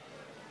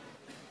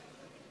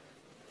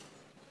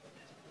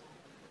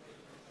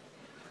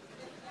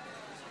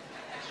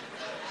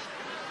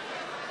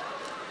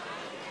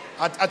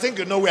 I think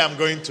you know where I'm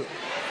going to.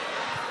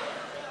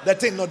 The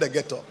thing not the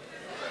get up.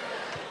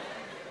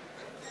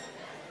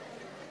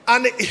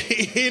 And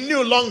he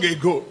knew long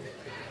ago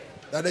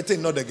that the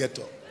thing not the get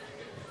up.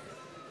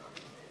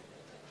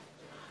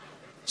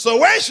 So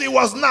when she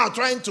was now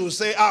trying to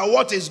say,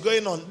 what is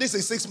going on? This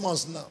is 6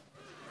 months now.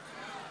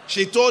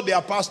 She told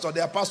their pastor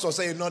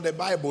said, the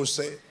Bible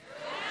say.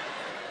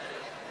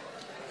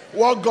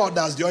 What God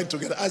has joined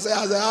together. I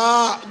said,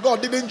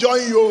 God didn't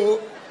join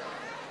you.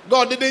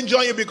 God didn't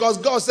join you because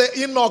God said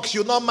Enoch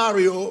should not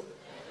marry you.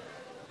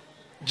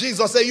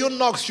 Jesus said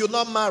Enoch should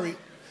not marry.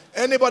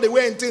 Anybody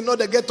waiting to know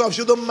the get up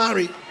shouldn't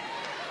marry.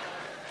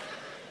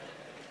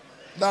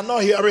 They're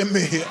not hearing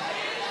me here.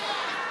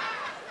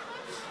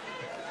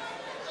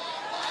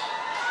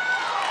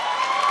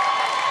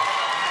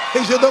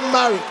 He shouldn't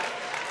marry.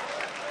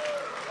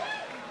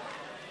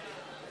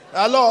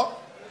 Hello?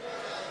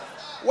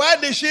 Where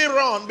did she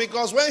run?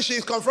 Because when she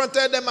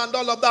confronted them and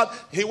all of that,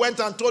 he went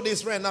and told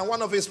his friend, and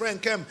one of his friends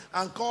came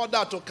and called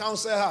her to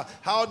counsel her.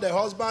 How the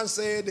husband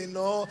said,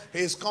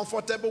 he's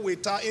comfortable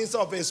with her.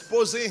 Instead of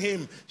exposing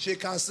him, she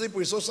can sleep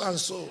with so and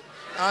so.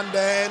 And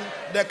then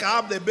they can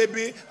have the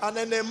baby, and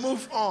then they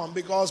move on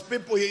because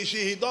people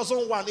he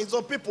doesn't want it,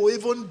 so people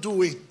even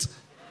do it.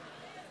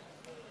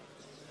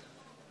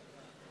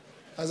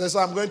 I said, so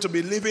I'm going to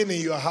be living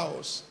in your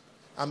house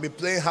and be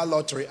playing her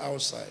lottery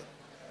outside.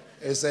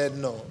 He said,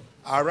 no,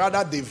 I'd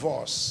rather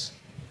divorce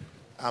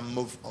and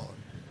move on.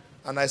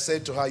 And I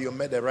said to her, you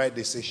made the right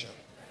decision.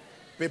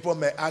 People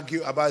may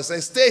argue about it. Say,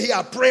 stay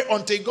here, pray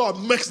until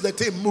God makes the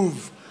thing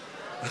move.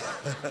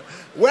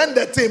 When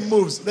the thing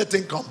moves, the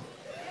thing come.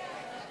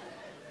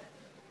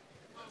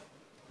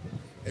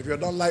 If you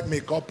don't like me,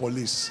 call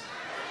police.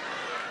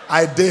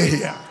 I dare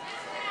here.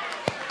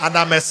 And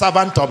I'm a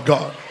servant of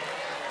God.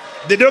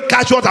 Did you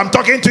catch what I'm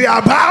talking to you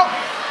about?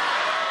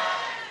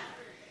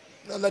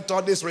 Don't let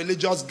all this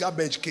religious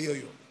garbage kill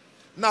you.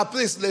 Now,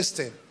 please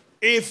listen.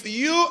 If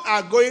you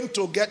are going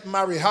to get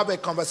married, have a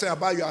conversation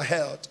about your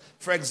health.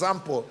 For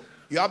example,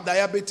 you have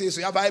diabetes,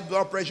 you have high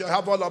blood pressure, you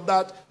have all of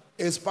that.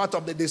 It's part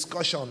of the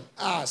discussion.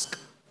 Ask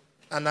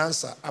and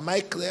answer. Am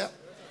I clear?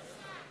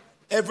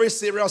 Every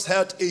serious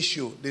health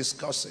issue,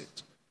 discuss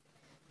it.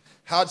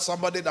 Had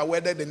somebody that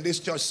wedded in this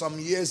church some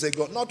years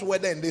ago. Not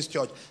wedded in this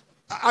church.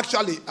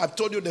 Actually, I've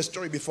told you the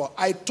story before.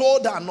 I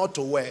told her not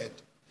to wed.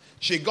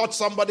 She got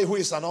somebody who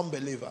is an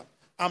unbeliever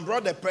and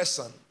brought the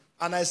person.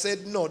 And I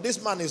said, no,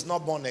 this man is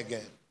not born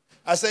again.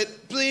 I said,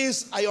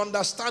 please, I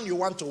understand you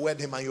want to wed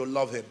him and you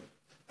love him.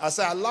 I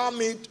said, allow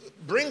me to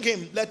bring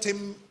him, let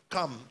him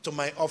come to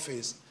my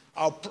office.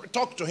 I'll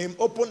talk to him,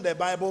 open the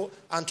Bible,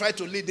 and try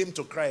to lead him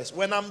to Christ.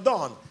 When I'm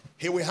done,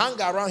 he will hang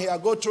around here,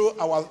 go through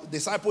our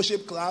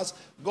discipleship class,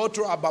 go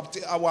through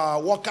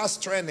our workers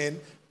training,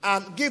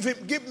 and give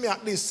me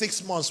at least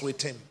 6 months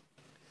with him.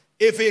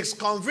 If he's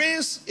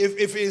convinced,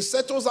 if he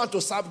settles down to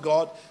serve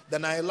God,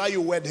 then I allow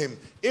you wed him.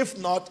 If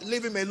not,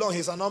 leave him alone.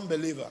 He's an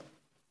unbeliever.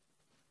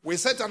 We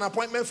set an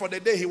appointment for the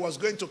day she was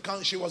going to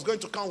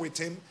come with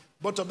him.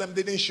 Both of them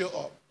didn't show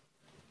up.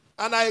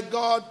 And I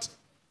got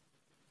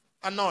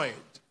annoyed.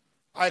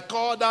 I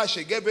called her.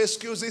 She gave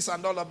excuses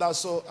and all of that,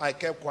 so I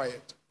kept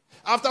quiet.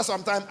 After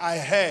some time, I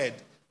heard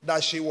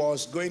that she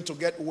was going to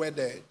get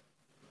wedded.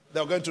 They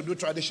were going to do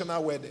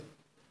traditional wedding.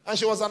 And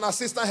she was an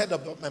assistant head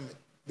of the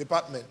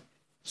department.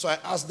 So I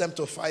asked them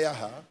to fire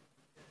her.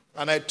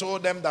 And I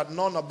told them that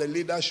none of the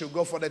leaders should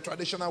go for the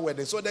traditional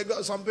wedding. So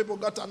some people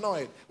got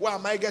annoyed. Why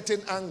am I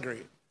getting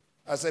angry?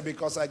 I said,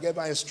 because I gave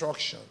her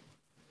instruction.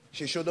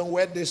 She shouldn't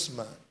wed this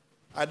man.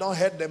 I don't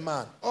hate the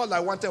man. All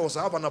I wanted was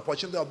to have an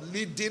opportunity of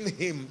leading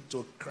him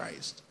to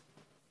Christ.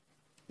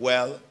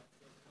 Well,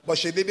 but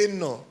she didn't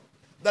know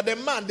that the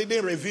man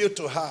didn't reveal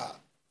to her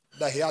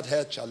that he had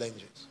health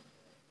challenges.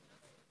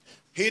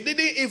 He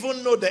didn't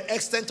even know the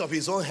extent of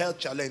his own health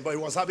challenge, but he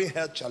was having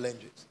health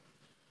challenges.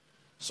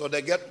 So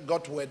they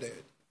got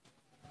wedded.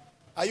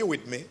 Are you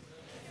with me?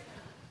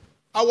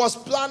 I was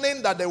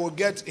planning that they would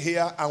get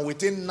here, and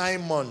within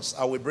 9 months,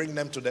 I will bring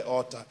them to the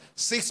altar.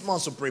 6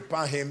 months to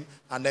prepare him,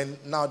 and then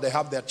now they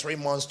have their 3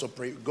 months to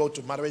go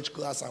to marriage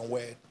class and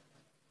wed.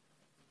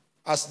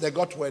 As they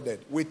got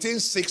wedded, within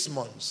 6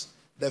 months,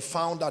 they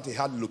found that he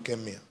had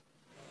leukemia,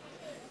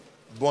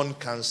 bone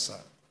cancer.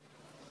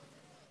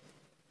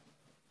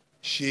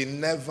 She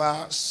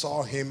never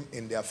saw him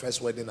in their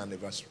first wedding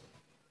anniversary.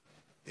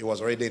 He was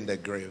already in the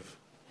grave.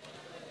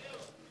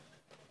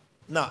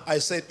 Now, I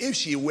said, if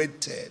she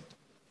waited,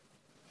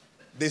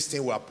 this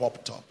thing will have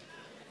popped up.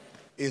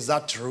 Is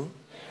that true?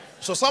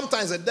 Yes. So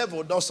sometimes the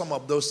devil does some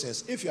of those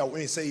things. If you are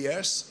willing, say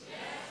yes.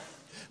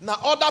 Now,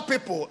 other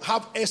people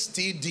have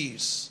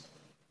STDs,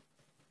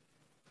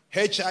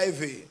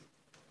 HIV.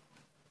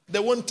 They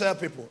won't tell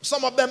people.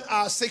 Some of them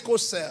are sickle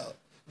cell.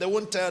 They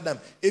won't tell them.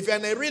 If you're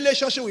in a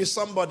relationship with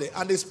somebody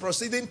and it's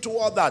proceeding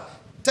toward that,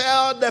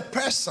 tell the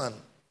person.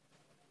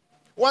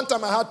 One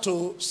time I had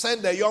to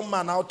send a young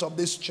man out of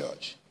this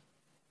church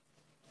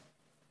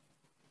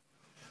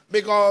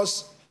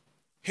because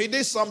he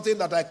did something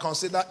that I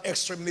consider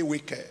extremely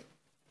wicked.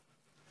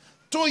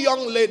 2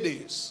 young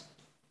ladies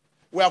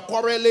were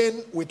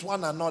quarreling with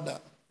one another,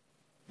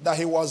 that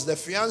he was the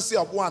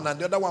fiancé of one and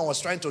the other one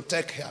was trying to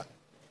take her.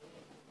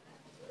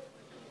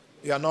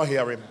 You are not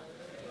hearing me.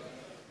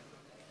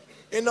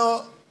 You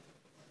know,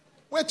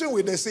 where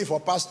will they see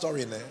for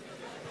pastoring?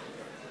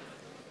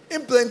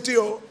 In plenty.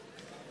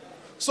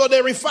 So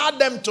they referred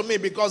them to me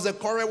because the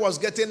quarrel was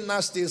getting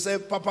nasty. They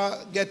said,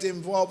 Papa, get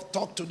involved,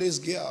 talk to these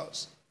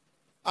girls.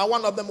 And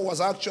one of them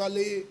was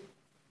actually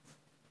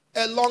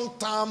a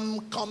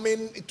long-time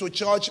coming to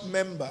church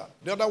member.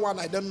 The other one,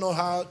 I don't know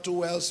her too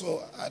well,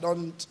 so I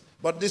don't.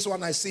 But this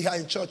one, I see her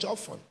in church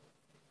often.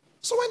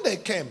 So when they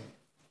came,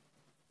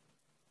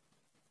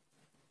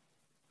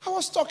 I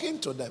was talking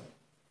to them.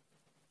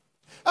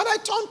 And I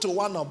turned to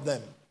one of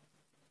them,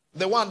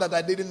 the one that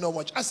I didn't know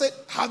much. I said,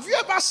 have you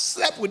ever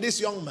slept with this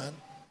young man?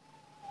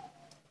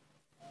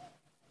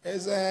 He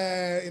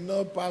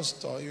said,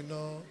 pastor,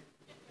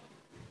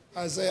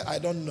 I said, I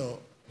don't know.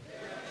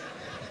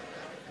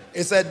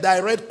 It's a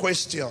direct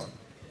question.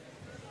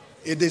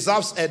 It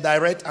deserves a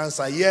direct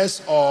answer,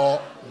 yes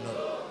or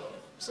no.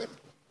 Simple.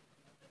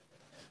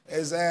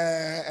 It's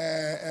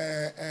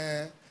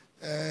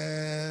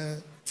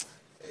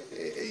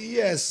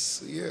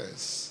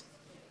yes.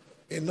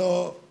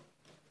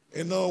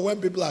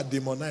 When people are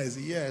demonized,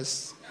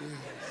 yes.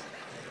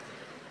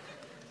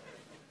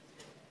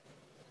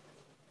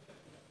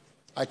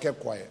 I kept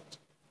quiet.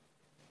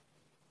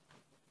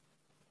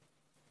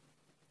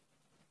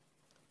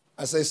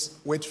 I says,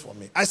 wait for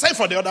me. I said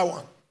for the other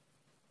one.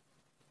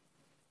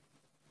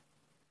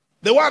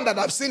 The one that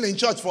I've seen in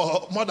church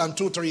for more than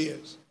 2-3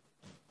 years.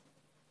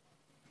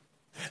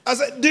 I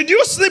said, did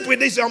you sleep with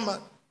this young man?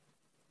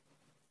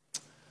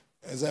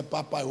 He said,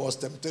 Papa, it was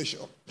temptation.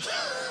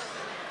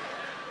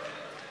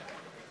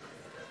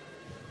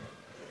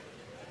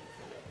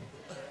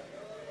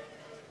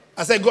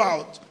 I said, go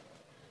out.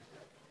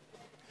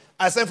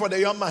 I said, for the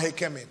young man, he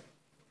came in.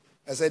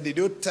 I said, did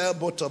you tell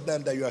both of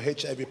them that you are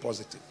HIV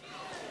positive?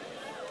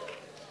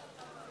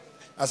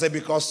 I said,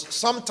 because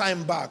some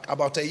time back,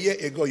 about a year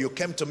ago, you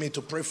came to me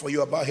to pray for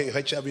you about your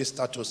HIV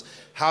status.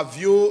 Have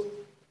you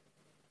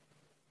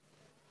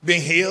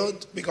been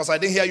healed? Because I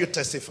didn't hear you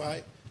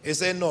testify. He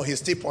said, no, he's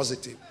still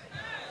positive.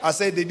 I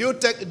said, did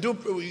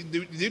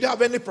you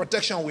have any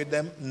protection with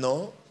them?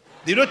 No.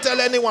 Did you tell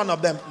any one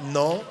of them?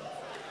 No.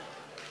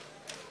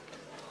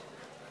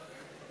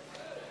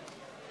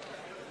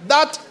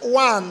 That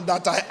one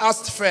that I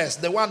asked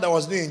first, the one that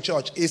was new in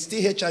church, is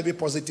still HIV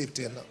positive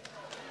till now.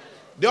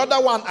 The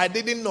other one, I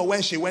didn't know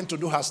when she went to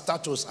do her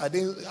status. I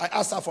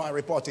asked her for a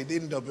report. He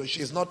didn't know.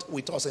 She's not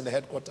with us in the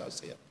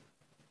headquarters here.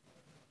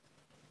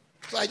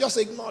 So I just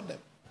ignored them.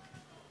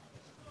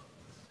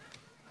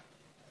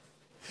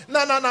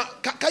 No.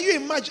 Can you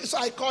imagine? So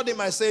I called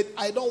him. I said,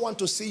 I don't want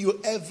to see you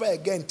ever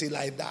again till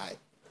I die.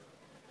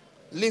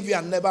 Leave you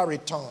and never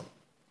return.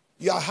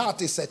 Your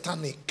heart is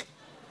satanic.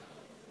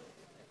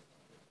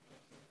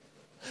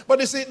 But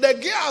you see, the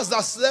girls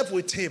that slept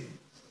with him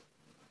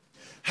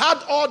had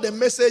all the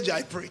message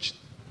I preached.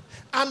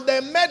 And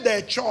they made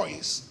their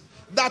choice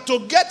that to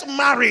get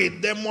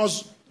married, they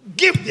must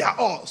give their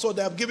all. So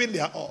they have given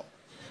their all.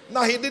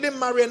 Now, he didn't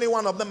marry any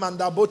one of them, and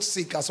they're both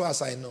sick as far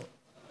as I know.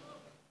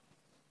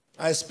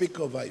 I speak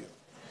over you.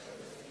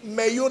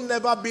 May you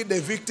never be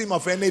the victim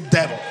of any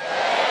devil.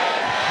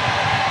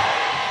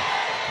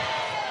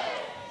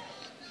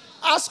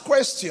 Ask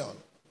question.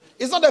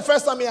 It's not the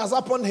first time it has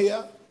happened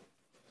here.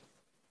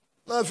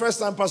 Not the first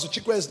time Pastor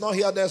Chikwe is not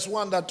here. There's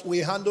one that we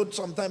handled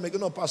some time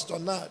ago, Pastor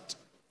Nat.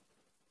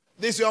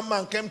 This young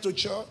man came to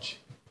church,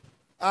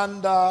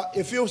 and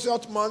a few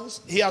short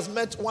months, he has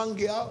met one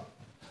girl.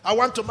 I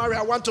want to marry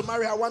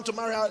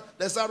her.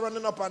 They start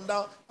running up and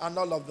down and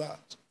all of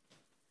that.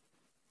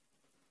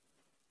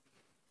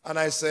 And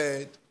I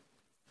said,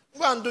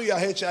 go and do your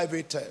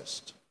HIV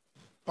test.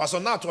 Pastor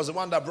Nat was the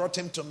one that brought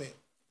him to me.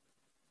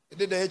 He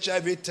did the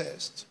HIV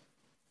test.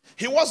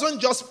 He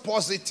wasn't just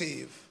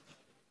positive.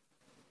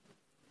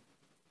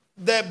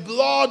 The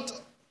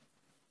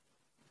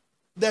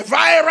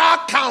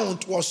viral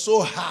count was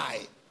so high.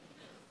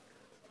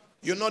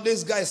 You know,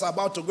 this guy is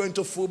about to go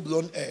into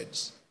full-blown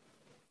AIDS.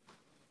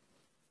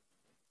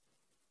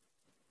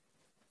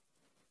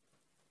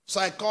 So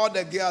I called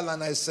the girl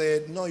and I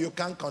said, no, you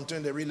can't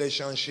continue the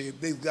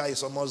relationship. This guy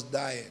is almost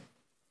dying.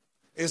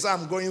 He said,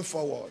 I'm going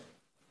forward.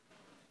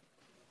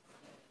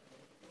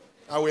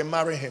 I will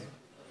marry him.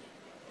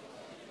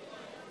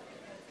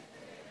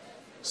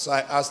 So I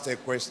asked a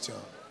question.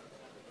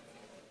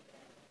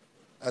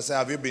 I said,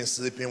 have you been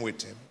sleeping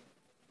with him?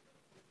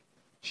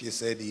 She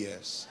said,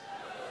 yes.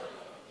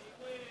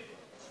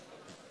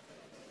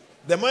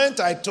 The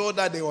moment I told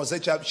her there was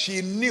HIV,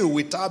 she knew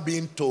without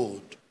being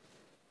told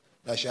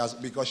that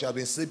because she had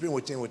been sleeping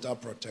with him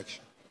without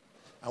protection.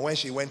 And when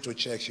she went to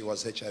check, she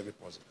was HIV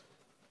positive.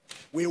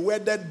 We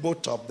wedded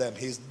both of them.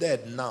 He's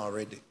dead now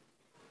already.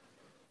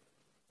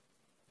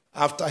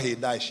 After he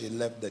died, she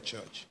left the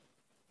church.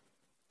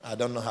 I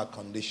don't know her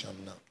condition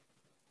now.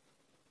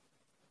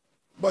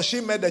 But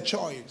she made a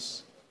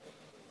choice.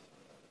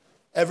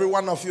 Every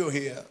one of you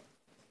here,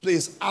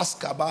 please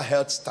ask about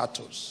health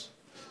status.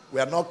 We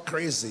are not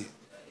crazy.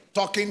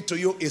 Talking to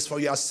you is for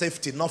your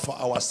safety, not for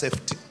our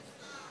safety.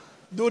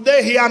 Do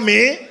they hear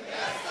me? Yes,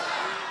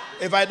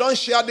 sir. If I don't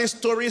share these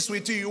stories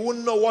with you, you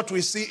won't know what we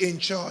see in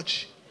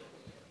church.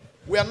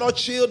 We are not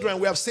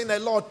children. We have seen a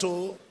lot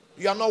too.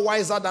 You are not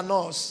wiser than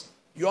us.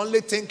 You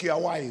only think you are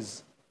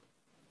wise.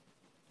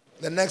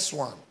 The next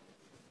one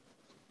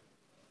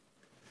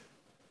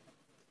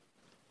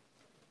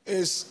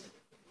is,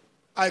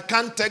 I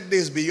can't take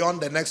this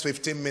beyond the next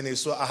 15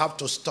 minutes, so I have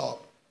to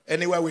stop.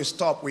 Anywhere we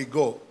stop, we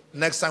go.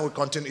 Next time we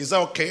continue. Is that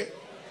okay?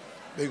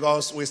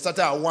 Because we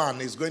started at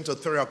 1, it's going to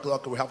 3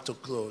 o'clock, we have to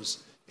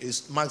close.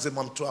 It's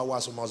maximum 2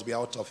 hours, we must be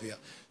out of here.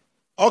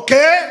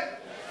 Okay?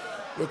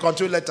 We'll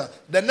continue later.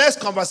 The next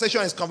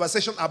conversation is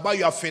conversation about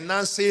your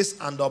finances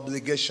and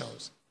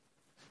obligations.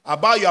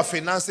 About your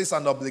finances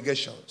and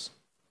obligations.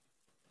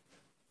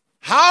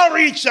 How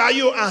rich are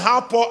you and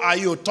how poor are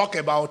you? Talk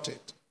about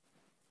it.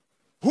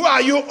 Who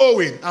are you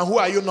owing and who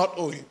are you not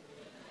owing?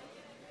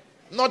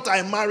 Not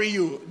I marry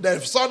you. The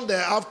Sunday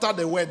after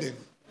the wedding,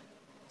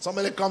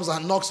 somebody comes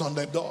and knocks on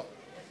the door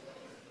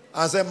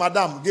and says,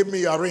 Madam, give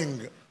me your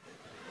ring.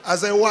 I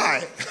say,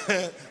 why?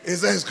 He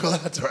says,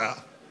 collateral.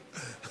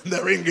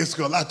 The ring is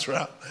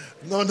collateral.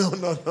 No.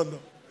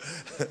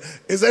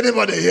 Is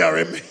anybody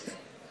hearing me?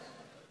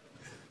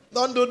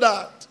 Don't do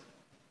that.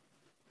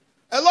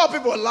 A lot of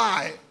people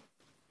lie.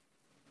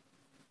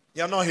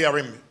 You're not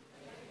hearing me.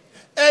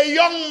 A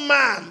young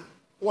man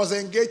was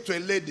engaged to a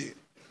lady.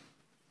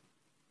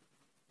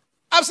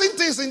 I've seen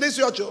things in this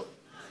church.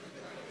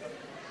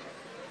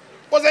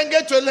 Was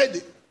engaged to a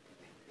lady.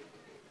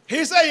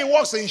 He said he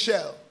works in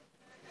Shell.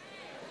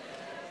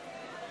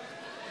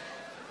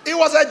 He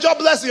was a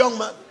jobless young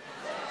man.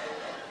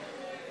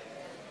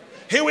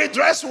 He will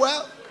dress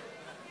well.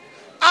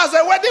 As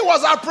the wedding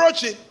was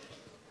approaching,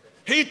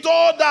 he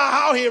told her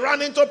how he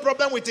ran into a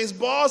problem with his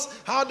boss,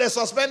 how they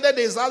suspended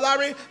his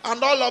salary,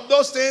 and all of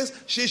those things.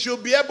 She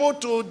should be able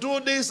to do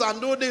this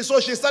and do this. So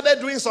she started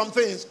doing some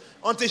things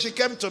until she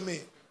came to me.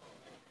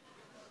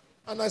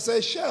 And I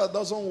said, Shell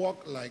doesn't work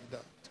like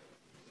that.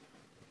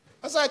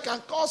 I said, I can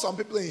call some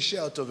people in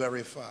Shell to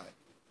verify.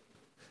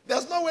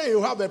 There's no way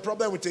you have a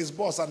problem with his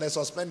boss and they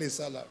suspend his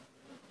salary.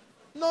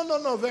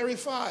 No,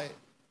 verify.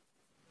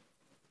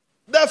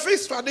 The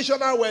fixed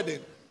traditional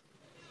wedding.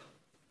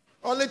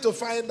 Only to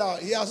find out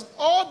he has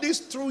all these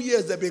 2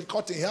 years they've been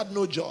cutting, he had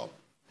no job.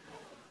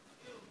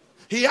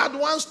 He had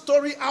one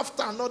story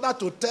after another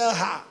to tell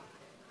her.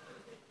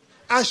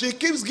 And she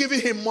keeps giving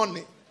him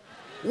money.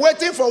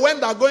 Waiting for when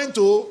they're going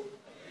to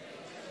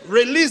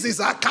release his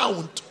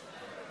account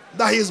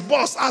that his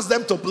boss asked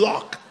them to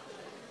block.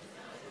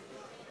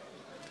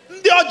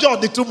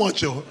 The too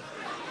much. The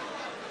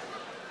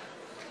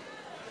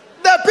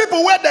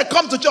people where they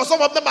come to church,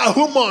 some of them are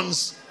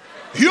humans.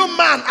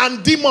 Human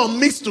and demon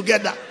mixed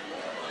together.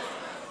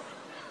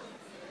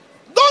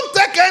 Don't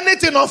take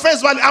anything on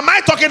face value. Am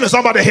I talking to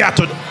somebody here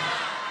today?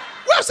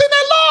 We have seen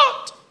a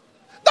lot.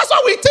 That's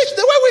why we teach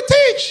the way we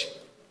teach.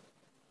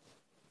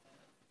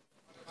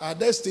 Are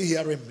they still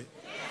hearing me?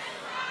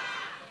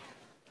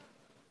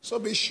 So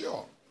be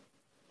sure.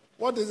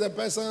 What is a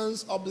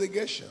person's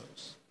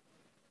obligations?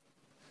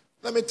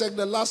 Let me take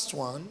the last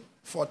one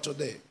for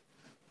today.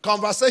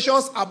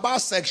 Conversations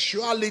about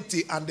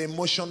sexuality and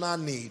emotional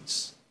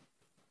needs.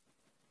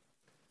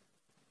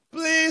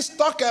 Please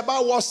talk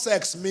about what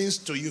sex means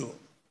to you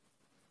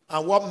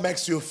and what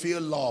makes you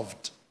feel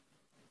loved.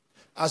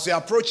 As you're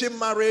approaching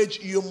marriage,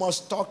 you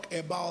must talk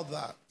about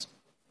that.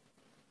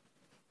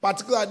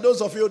 Particularly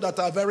those of you that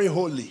are very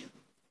holy.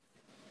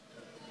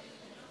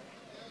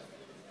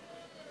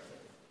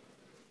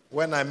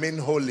 When I mean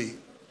holy,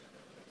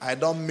 I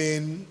don't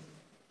mean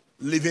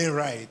living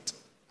right.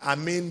 I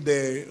mean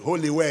the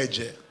holy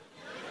wedge.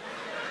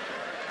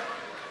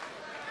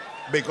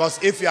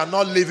 Because if you are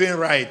not living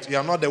right, you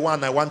are not the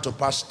one I want to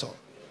pastor.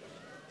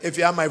 If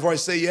you hear my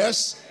voice, say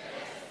yes.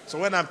 So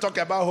when I'm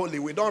talking about holy,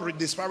 we don't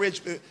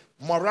disparage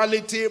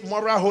morality.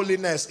 Moral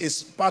holiness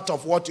is part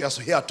of what you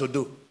are here to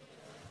do.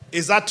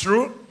 Is that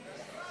true?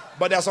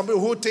 But there are some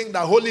people who think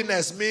that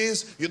holiness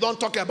means you don't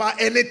talk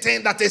about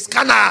anything that is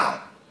carnal.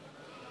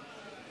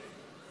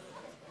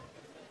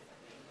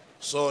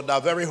 So they're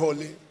very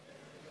holy.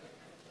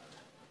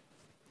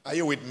 Are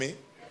you with me?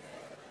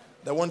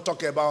 They won't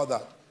talk about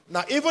that.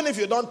 Now, even if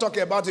you don't talk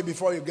about it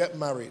before you get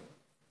married,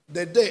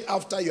 the day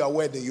after your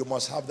wedding, you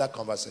must have that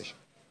conversation.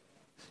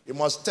 You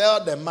must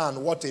tell the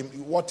man what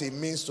it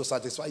means to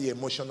satisfy your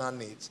emotional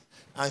needs.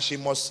 And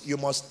you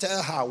must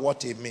tell her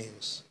what it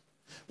means.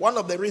 One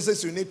of the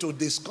reasons you need to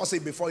discuss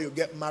it before you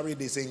get married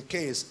is in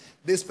case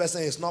this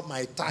person is not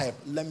my type,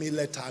 let me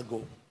let her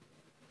go.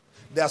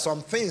 There are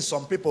some things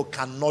some people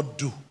cannot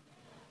do.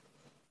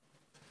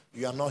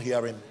 You are not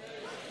hearing me.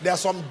 There are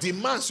some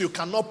demands you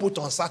cannot put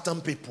on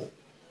certain people.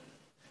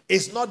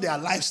 It's not their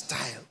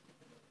lifestyle.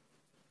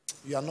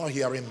 You are not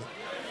hearing me.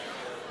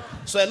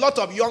 So a lot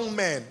of young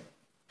men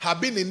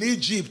have been in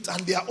Egypt, and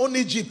their own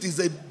Egypt is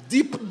a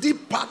deep,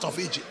 deep part of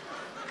Egypt.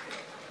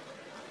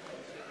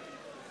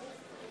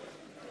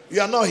 You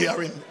are not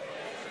hearing me.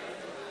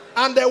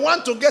 And they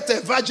want to get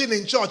a virgin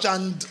in church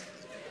and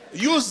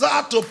use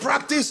that to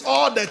practice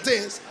all the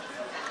things.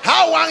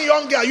 How one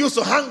young girl used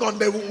to hang on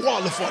the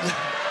wall for them.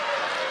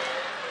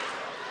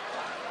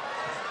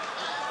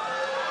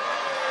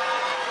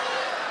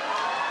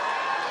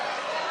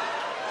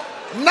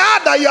 Now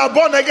that you are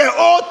born again,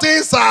 all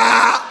things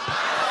are.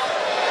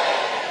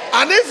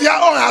 And if your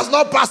own has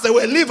not passed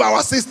away, leave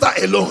our sister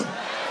alone.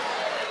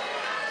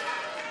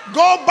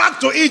 Go back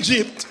to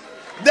Egypt.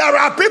 There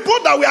are people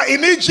that were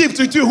in Egypt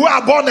with you who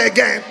are born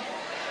again.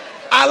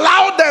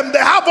 Allow them. They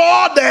have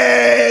all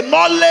the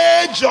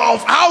knowledge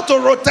of how to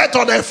rotate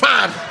on a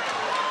fan.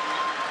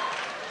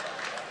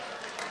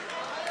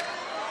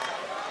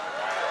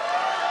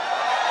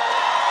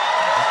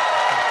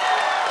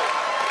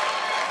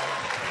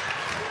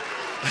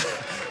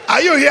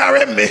 Are you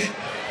hearing me?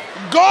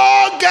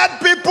 Go get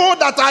people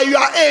that are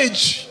your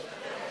age.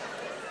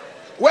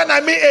 When I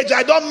mean age,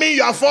 I don't mean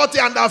you are 40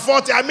 and are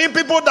 40. I mean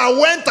people that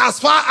went as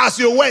far as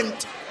you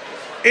went.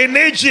 In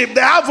Egypt,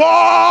 they have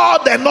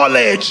all the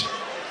knowledge.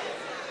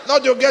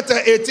 Not you get an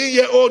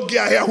 18-year-old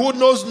girl here who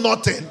knows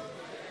nothing.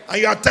 And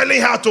you are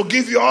telling her to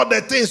give you all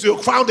the things you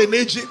found in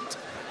Egypt.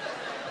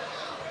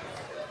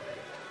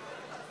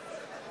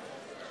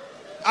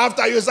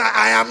 After you say,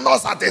 I am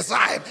not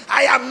satisfied.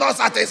 I am not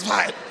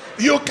satisfied.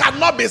 You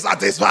cannot be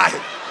satisfied.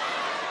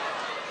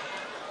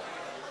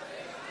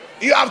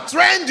 You have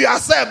trained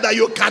yourself that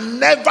you can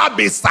never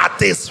be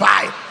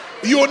satisfied.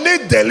 You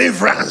need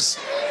deliverance.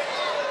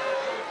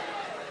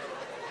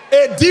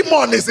 A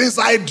demon is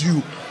inside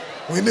you.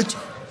 We need to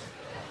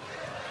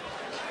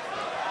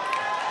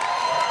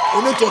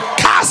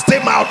cast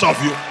him out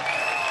of you.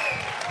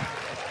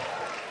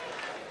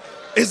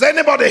 Is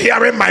anybody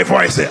hearing my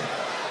voice here?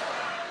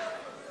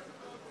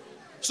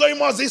 So you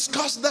must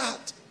discuss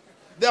that.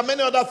 There are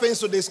many other things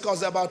to discuss.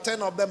 There are about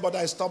 10 of them, but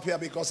I stop here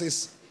because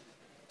it's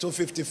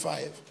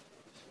 2:55.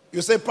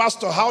 You say,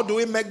 Pastor, how do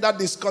we make that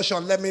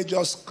discussion? Let me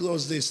just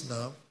close this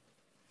now.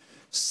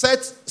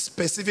 Set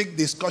specific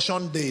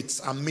discussion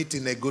dates and meet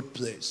in a good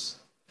place.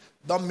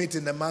 Don't meet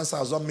in the man's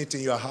house. Don't meet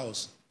in your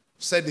house.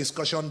 Set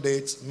discussion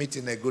dates, meet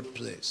in a good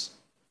place.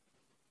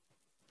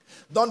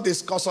 Don't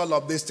discuss all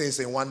of these things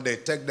in one day.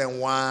 Take them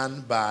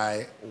one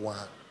by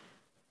one.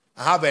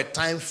 I have a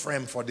time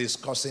frame for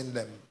discussing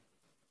them.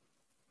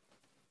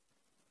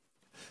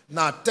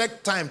 Now,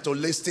 take time to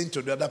listen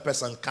to the other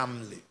person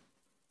calmly.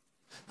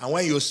 And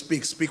when you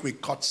speak, speak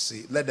with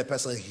courtesy. Let the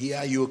person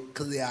hear you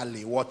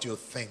clearly what you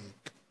think.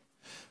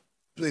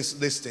 Please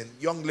listen.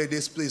 Young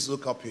ladies, please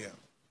look up here.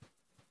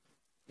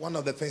 One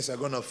of the things you're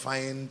going to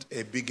find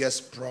a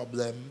biggest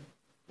problem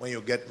when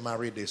you get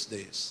married these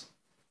days.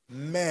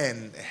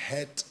 Men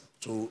hate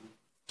to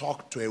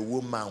talk to a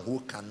woman who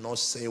cannot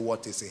say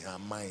what is in her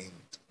mind.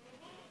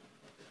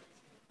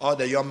 All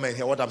the young men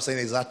here, what I'm saying,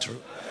 is that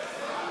true?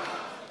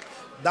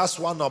 That's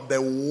one of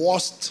the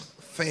worst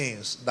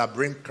things that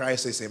bring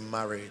crisis in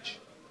marriage.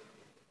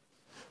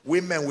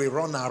 Women will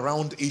run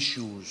around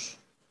issues.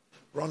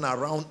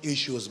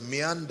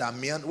 Meander.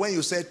 When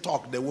you say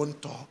talk, they won't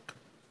talk.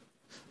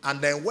 And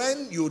then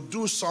when you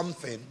do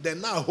something, they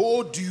now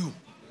hold you.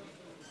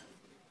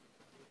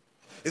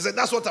 He said,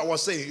 that's what I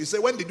was saying. He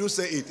said, when did you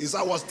say it? He said,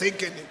 I was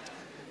thinking it.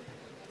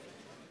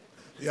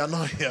 You are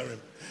not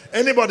hearing.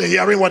 Anybody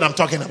hearing what I'm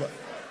talking about?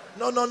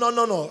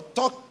 No.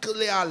 Talk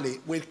clearly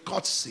with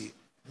courtesy.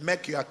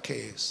 Make your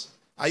case.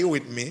 Are you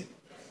with me?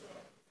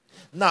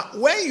 Now,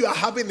 when you are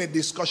having a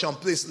discussion,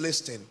 please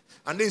listen.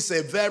 And this is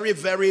a very,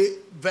 very,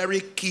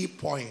 very key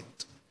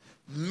point.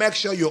 Make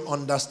sure you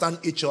understand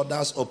each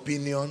other's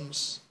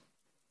opinions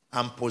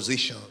and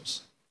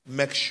positions.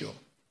 Make sure.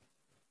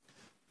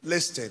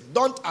 Listen,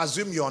 don't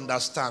assume you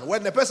understand.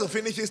 When the person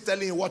finishes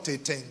telling you what he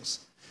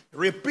thinks,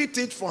 repeat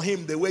it for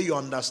him the way you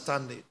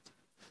understand it.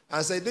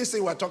 And say, this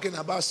thing we're talking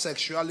about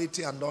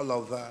sexuality and all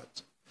of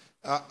that.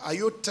 Are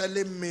you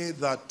telling me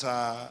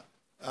that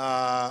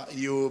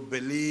you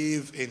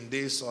believe in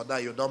this or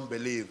that you don't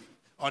believe?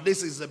 Or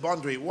this is the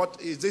boundary.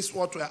 What is this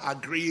what we're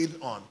agreeing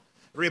on?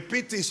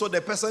 Repeat it so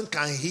the person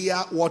can hear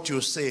what you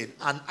said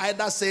and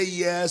either say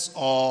yes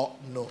or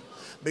no.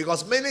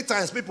 Because many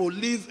times people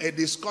leave a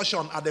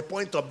discussion at the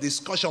point of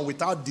discussion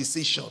without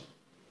decision.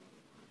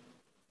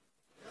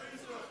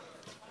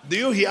 Do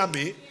you hear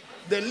me?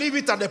 They leave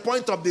it at the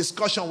point of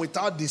discussion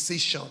without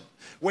decision.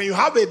 When you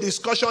have a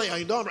discussion and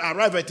you don't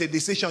arrive at a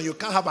decision, you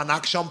can't have an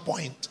action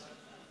point.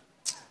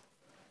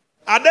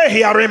 Are they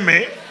hearing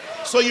me?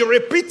 So you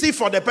repeat it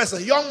for the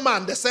person. Young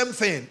man, the same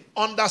thing.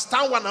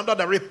 Understand one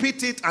another,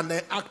 repeat it, and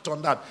then act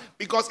on that.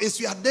 Because it's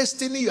your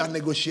destiny you are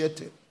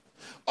negotiating.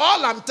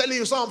 All I'm telling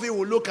you, some of you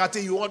will look at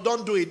it, you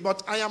don't do it.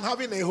 But I am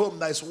having a home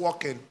that is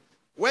working.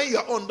 When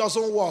your own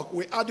doesn't work,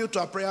 we add you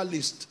to a prayer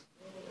list.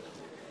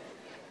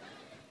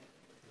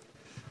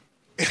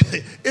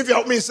 If you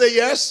help me say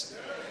yes.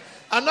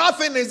 Another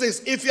thing is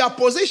this. If your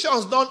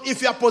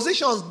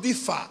positions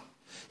differ,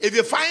 if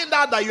you find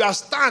out that your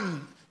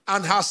stand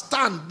and her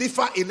stand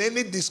differ in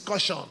any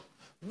discussion,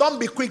 don't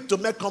be quick to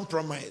make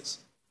compromise.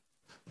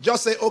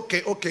 Just say,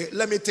 okay,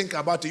 let me think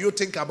about it. You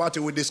think about it.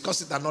 We'll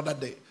discuss it another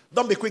day.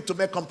 Don't be quick to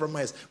make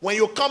compromise. When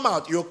you come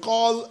out, you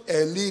call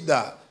a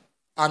leader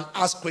and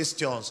ask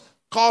questions.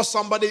 Call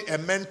somebody a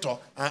mentor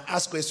and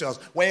ask questions.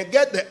 When you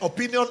get the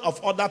opinion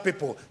of other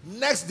people,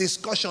 next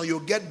discussion,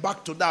 you get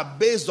back to that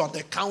based on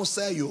the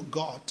counsel you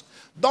got.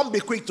 Don't be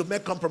quick to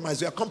make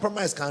compromise. Your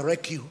compromise can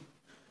wreck you.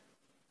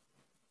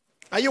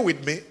 Are you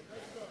with me?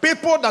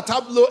 People that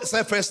have low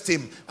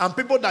self-esteem and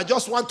people that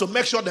just want to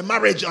make sure the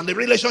marriage and the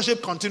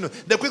relationship continue,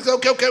 they quickly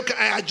say, okay,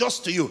 I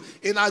adjust to you.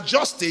 In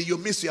adjusting, you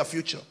miss your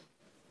future.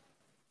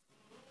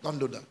 Don't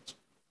do that.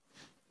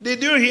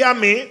 Did you hear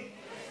me?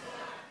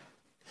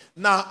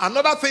 Now,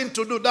 another thing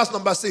to do, that's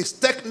number 6,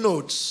 take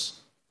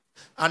notes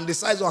and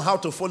decide on how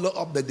to follow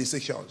up the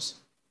decisions.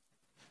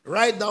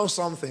 Write down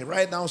something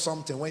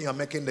when you're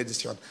making the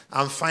decision.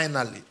 And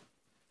finally,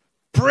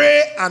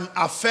 pray and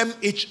affirm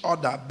each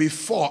other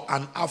before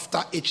and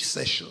after each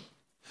session.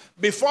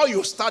 Before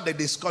you start the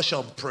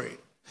discussion, pray.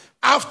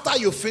 After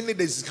you finish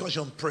the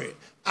discussion, pray.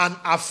 And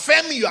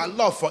affirm your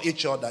love for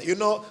each other. You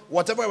know,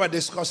 whatever we're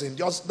discussing,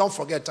 just don't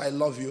forget I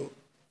love you.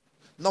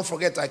 Don't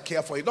forget I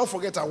care for you. Don't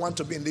forget I want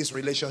to be in this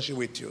relationship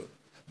with you.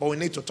 But we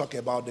need to talk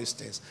about these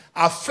things.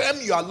 Affirm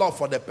your love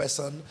for the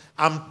person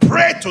and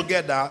pray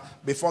together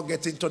before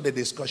getting to the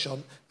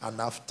discussion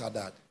and after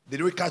that.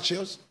 Did we catch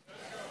yours?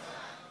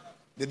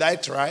 Did I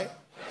try?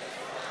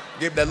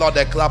 Give the Lord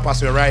a clap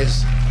as we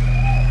rise.